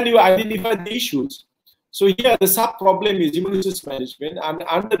 and then you identify the issues. So here the sub problem is human resource management, and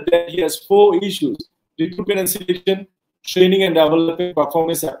under that he has 4 issues: recruitment and selection, training and development,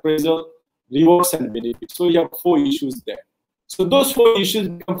 performance appraisal, rewards and benefits. So you have 4 issues there. So those 4 issues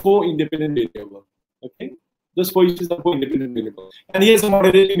become 4 independent variables. Okay, those 4 issues are 4 independent variables. And here's a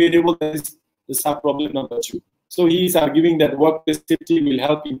moderating variable that is the sub problem number 2. So he is arguing that workplace safety will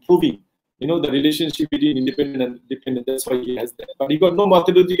help improving, the relationship between independent and dependent. That's why he has that. But he got no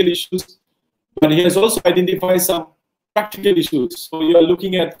methodological issues, but he has also identified some practical issues. So you are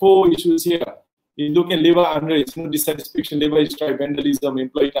looking at 4 issues here. You look at labor unrest, dissatisfaction, labor strike, vandalism,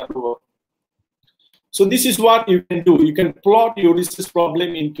 employee turnover. So this is what you can do. You can plot your research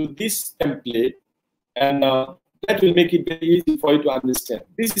problem into this template, and that will make it very easy for you to understand.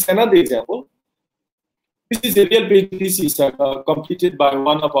 This is another example. This is a real page thesis completed by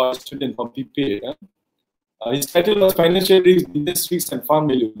one of our students from FYP. His title was Financial Risks, Business Risks, and Farm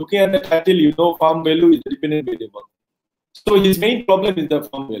Value. Looking at the title, farm value is a dependent variable. So his main problem is the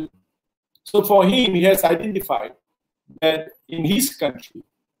farm value. So for him, he has identified that in his country,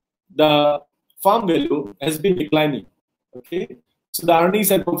 the farm value has been declining. Okay, so the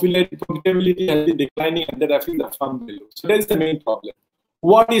earnings and profitability has been declining, and that affects the farm value. So that is the main problem.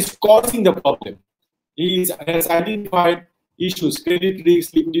 What is causing the problem? He has identified issues: credit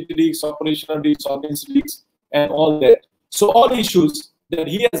risks, liquidity risks, operational risks, solvency risks, and all that. So all issues that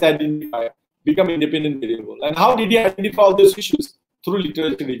he has identified become independent variable. And how did he identify all those issues? Through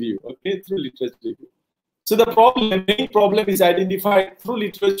literature review. Okay, through literature review. So the main problem is identified through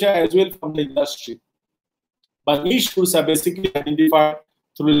literature as well from the industry. But issues are basically identified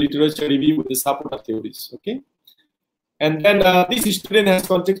through literature review with the support of theories. Okay. And then this student has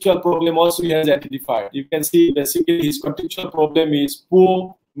contextual problem also he has identified. You can see basically his contextual problem is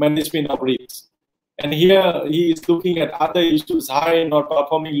poor management of risks. And here he is looking at other issues: high not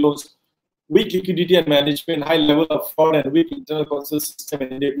performing loans, weak liquidity and management, high level of fraud, and weak internal control system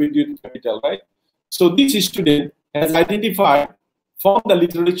and inadequate capital, right? So this student has identified from the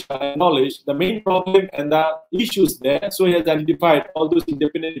literature and knowledge the main problem and the issues there. So he has identified all those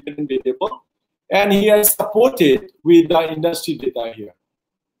dependent variables, and he has supported with the industry data here.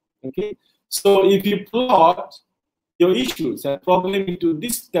 Okay, so if you plot your issues and problem into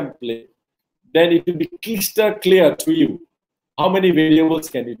this template, then it will be crystal clear to you how many variables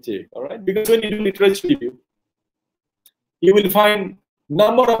can you take. All right, because when you do literature review, you will find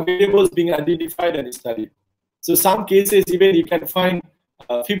number of variables being identified and studied. So some cases even you can find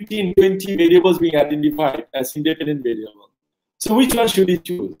 15, 20 variables being identified as independent variables. So which one should you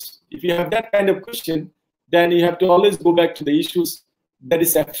choose? If you have that kind of question, then you have to always go back to the issues that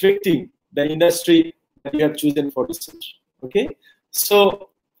is affecting the industry that you have chosen for research. Okay, so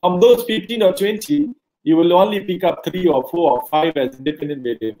from those 15 or 20, you will only pick up 3 or 4 or 5 as independent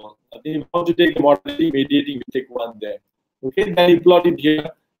variables. If you want to take moderating, mediating, you take 1 there. Okay, then you plot it here,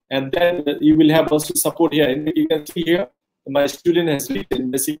 and then you will have also support here. And you can see here, my student has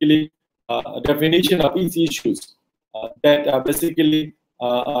written basically a definition of each issues that basically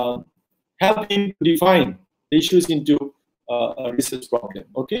help him define the issues into a research problem.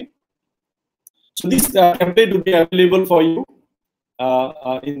 Okay, so this template will be available for you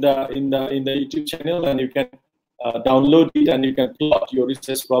in the YouTube channel, and you can download it and you can plot your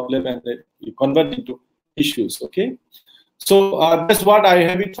research problem and you convert into issues. Okay, so that's what I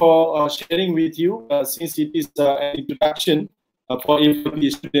have it for sharing with you. Since it is an introduction for every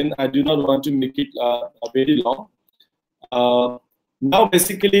student, I do not want to make it very long. Now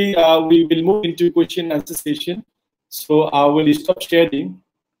basically we will move into question and answer session. So I will stop sharing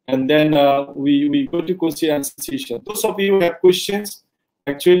and then we go to question and answer session. Those of you who have questions,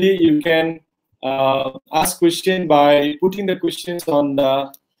 actually you can ask question by putting the questions on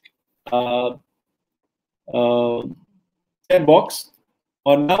the chat box,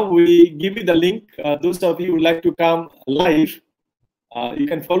 or now we give you the link. Those of you who would like to come live, you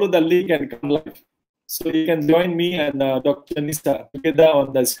can follow the link and come live. So you can join me and Dr. Nisa together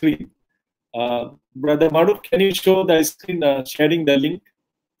on the screen. Brother Maruf, can you show the screen sharing the link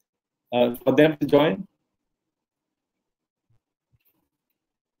for them to join?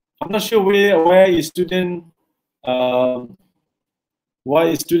 I'm not sure why a student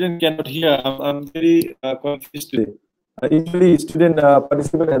cannot hear. I'm very confused today. Usually, student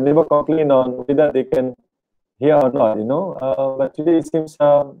participants have never complained on whether they can hear or not, you know. But today it seems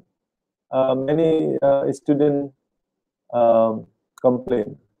many students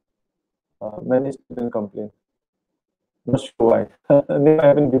complain. Many students complain. Not sure why. Never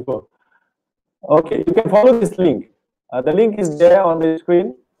happened before. Okay, you can follow this link. The link is there on the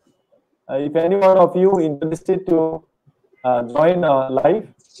screen. If any one of you interested to join live,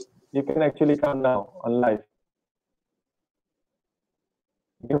 you can actually come now on live.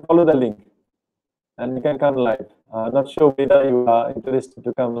 You can follow the link and you can come live. Not sure whether you are interested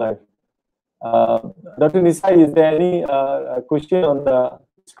to come live. Dr. Nisa, is there any question on the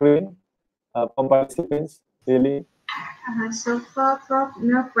screen from participants? Really? So far, Prof,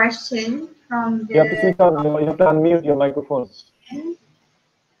 no question from the... You have to switch on, you have to unmute your microphone.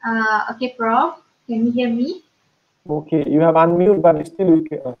 Okay, Prof, can you hear me? Okay, you have unmute, but still you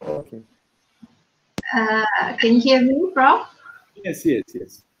can. Okay. Can you hear me, Prof? Yes, yes,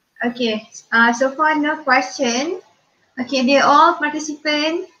 yes. Okay, so far no question. Okay, dear all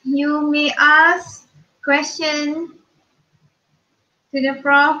participants, you may ask question to the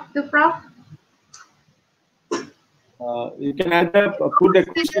Prof. You can either put the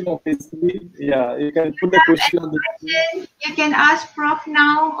question on the screen. Yeah, you can put the question on the screen. You can ask Prof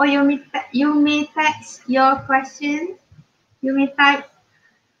now, or you may text your question. You may type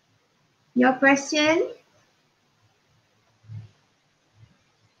your question.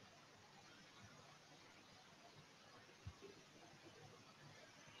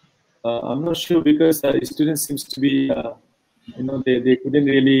 I'm not sure because students seems to be, you know, they couldn't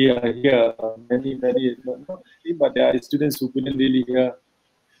really hear many, not many, but there are students who couldn't really hear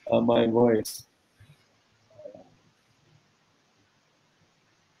my voice.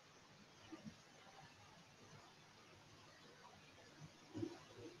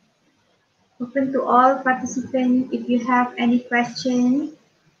 Open to all participants. If you have any question,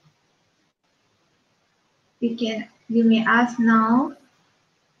 you may ask now.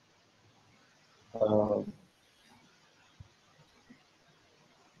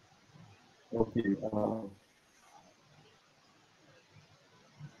 Okay.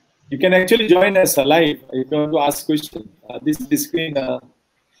 You can actually join us live if you want to ask questions. This is the screen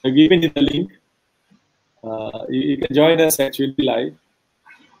given in the link. You can join us actually live.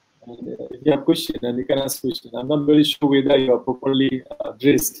 And, if you have question, and you can ask question. I'm not very sure whether you are properly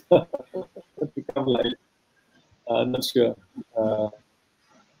dressed to come live. Not sure.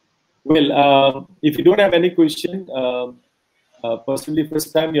 Well, if you don't have any question, possibly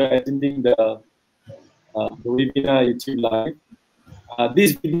first time you are attending the webinar YouTube live.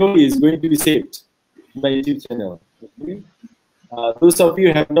 This video is going to be saved on my YouTube channel. Okay? Those of you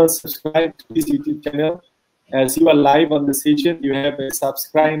who have not subscribed to this YouTube channel, as you are live on the session, you have a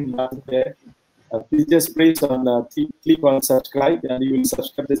subscribe button there. Please just press on click on subscribe, and you will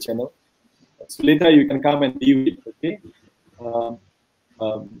subscribe the channel. So later you can come and view it. Okay.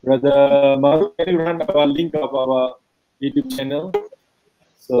 Brother Maru, can you run our link of our YouTube channel?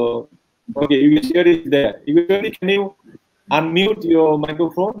 So okay, you will share it there. Can you unmute your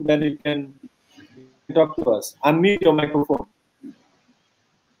microphone? Then you can talk to us. Unmute your microphone.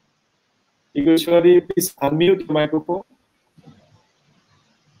 Igashwari, please unmute your microphone.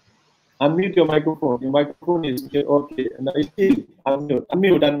 Unmute your microphone. Your microphone is okay. Now unmute.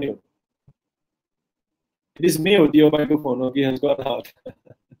 Unmute. It is mute, your microphone. Okay, has got out.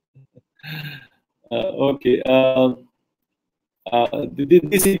 Okay.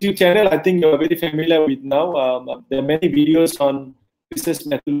 This YouTube channel, I think you're very familiar with now. There are many videos on research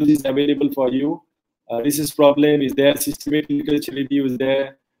methodologies available for you. Research problem is there, systematic literature review is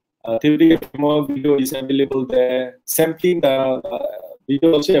there, theoretical framework video is available there. Sampling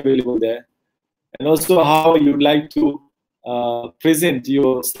video also available there. And also how you'd like to present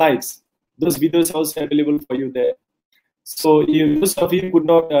your slides. Those videos also available for you there. So if most of you could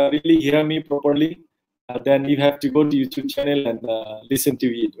not really hear me properly, then you have to go to YouTube channel and listen to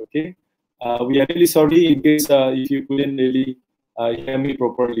it, okay? We are really sorry in case if you couldn't really hear me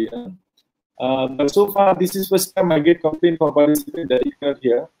properly. But so far, this is first time I get complaint from participants that you cannot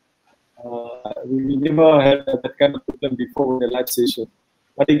hear. We never had that kind of problem before in the live session.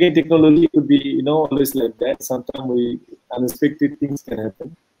 But again, technology could be, you know, always like that. Sometimes unexpected things can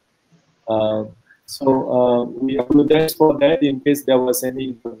happen. So we apologize for that in case there was any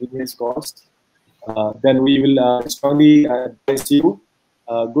inconvenience caused. Then we will strongly advise you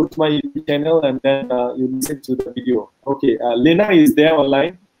go to my YouTube channel and then you listen to the video. Okay, Lena is there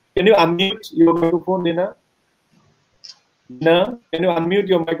online. Can you unmute your microphone, Lena? Lena, can you unmute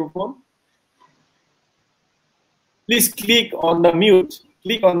your microphone? Please click on the mute.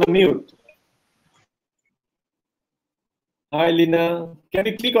 Click on the mute. Hi, Lena. Can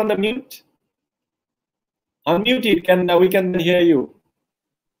you click on the mute? Unmute it. We can hear you.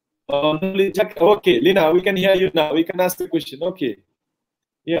 Okay, Lena, we can hear you now. We can ask the question. Okay.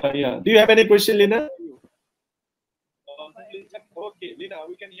 Yeah. Do you have any question, Lena? Okay, Lena,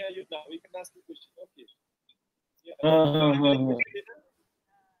 we can hear you now. We can ask the question. Okay.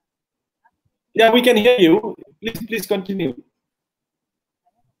 Yeah, we can hear you. Please continue.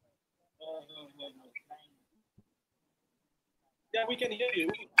 Yeah, we can hear you.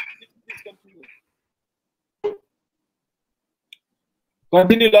 Please continue.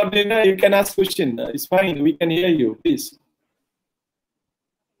 Continue, Lord Lena. You can ask question. It's fine. We can hear you. Please.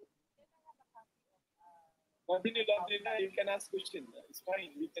 Continue, Lord Lena. You can ask question. It's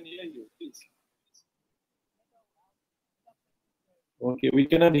fine. We can hear you. Please. Okay, we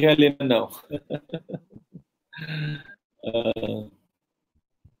cannot hear Lena now.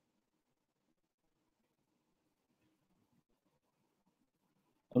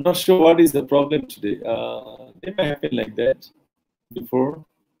 I'm not sure what is the problem today. It may happen like that before.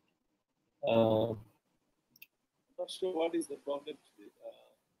 I'm not sure what is the problem today.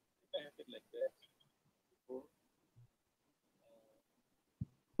 It may happen like that before.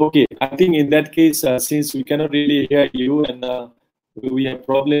 Okay, I think in that case, since we cannot really hear you and we have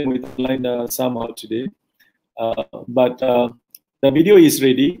problem with online somehow today, but the video is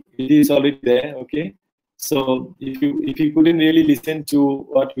ready. It is already there. Okay. So if you couldn't really listen to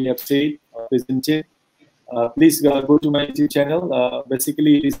what we have said or presented, please go to my YouTube channel.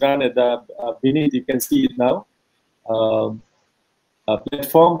 Basically, it is run at the beneath. You can see it now. A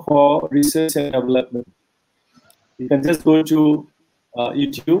platform for research and development. You can just go to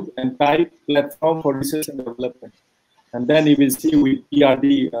YouTube and type platform for research and development, and then you will see with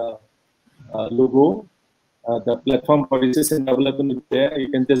PRD logo. The platform for research and development is there. You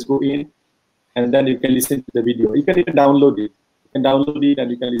can just go in and then you can listen to the video. You can even download it. You can download it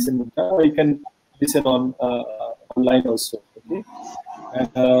and you can listen, or you can listen on online also. Okay, and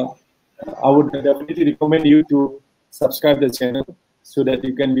I would definitely recommend you to subscribe the channel so that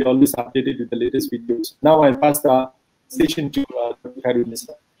you can be always updated with the latest videos. Now I pass the session to Dr. Khairul.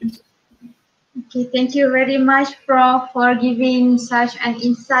 Okay, thank you very much, Prof, for giving such an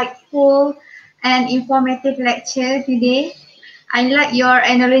insightful and informative lecture today. I like your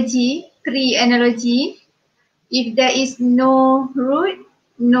analogy, tree analogy. If there is no root,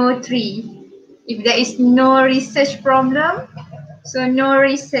 no tree. If there is no research problem, so no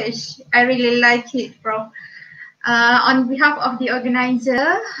research. I really like it, Prof. On behalf of the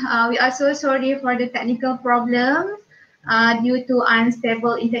organizer, we are so sorry for the technical problem due to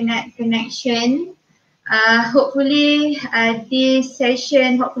unstable internet connection. Hopefully this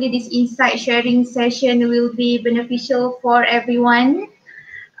session, this insight sharing session will be beneficial for everyone.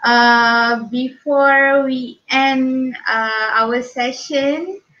 Before we end our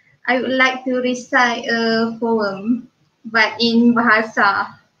session, I would like to recite a poem, but in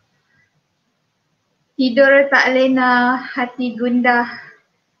bahasa. Tidur tak lena, hati gundah,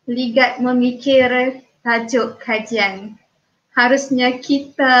 ligat memikir tajuk kajian. Harusnya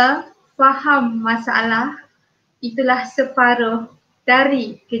kita faham masalah, itulah separuh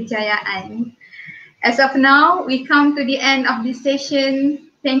dari kejayaan. As of now, we come to the end of this session.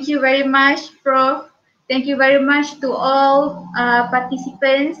 Thank you very much, Prof. Thank you very much to all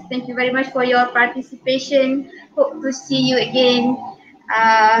participants. Thank you very much for your participation. Hope to see you again.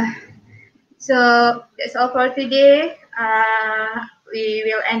 So that's all for today. We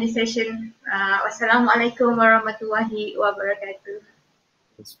will end the session. Wassalamualaikum warahmatullahi wabarakatuh.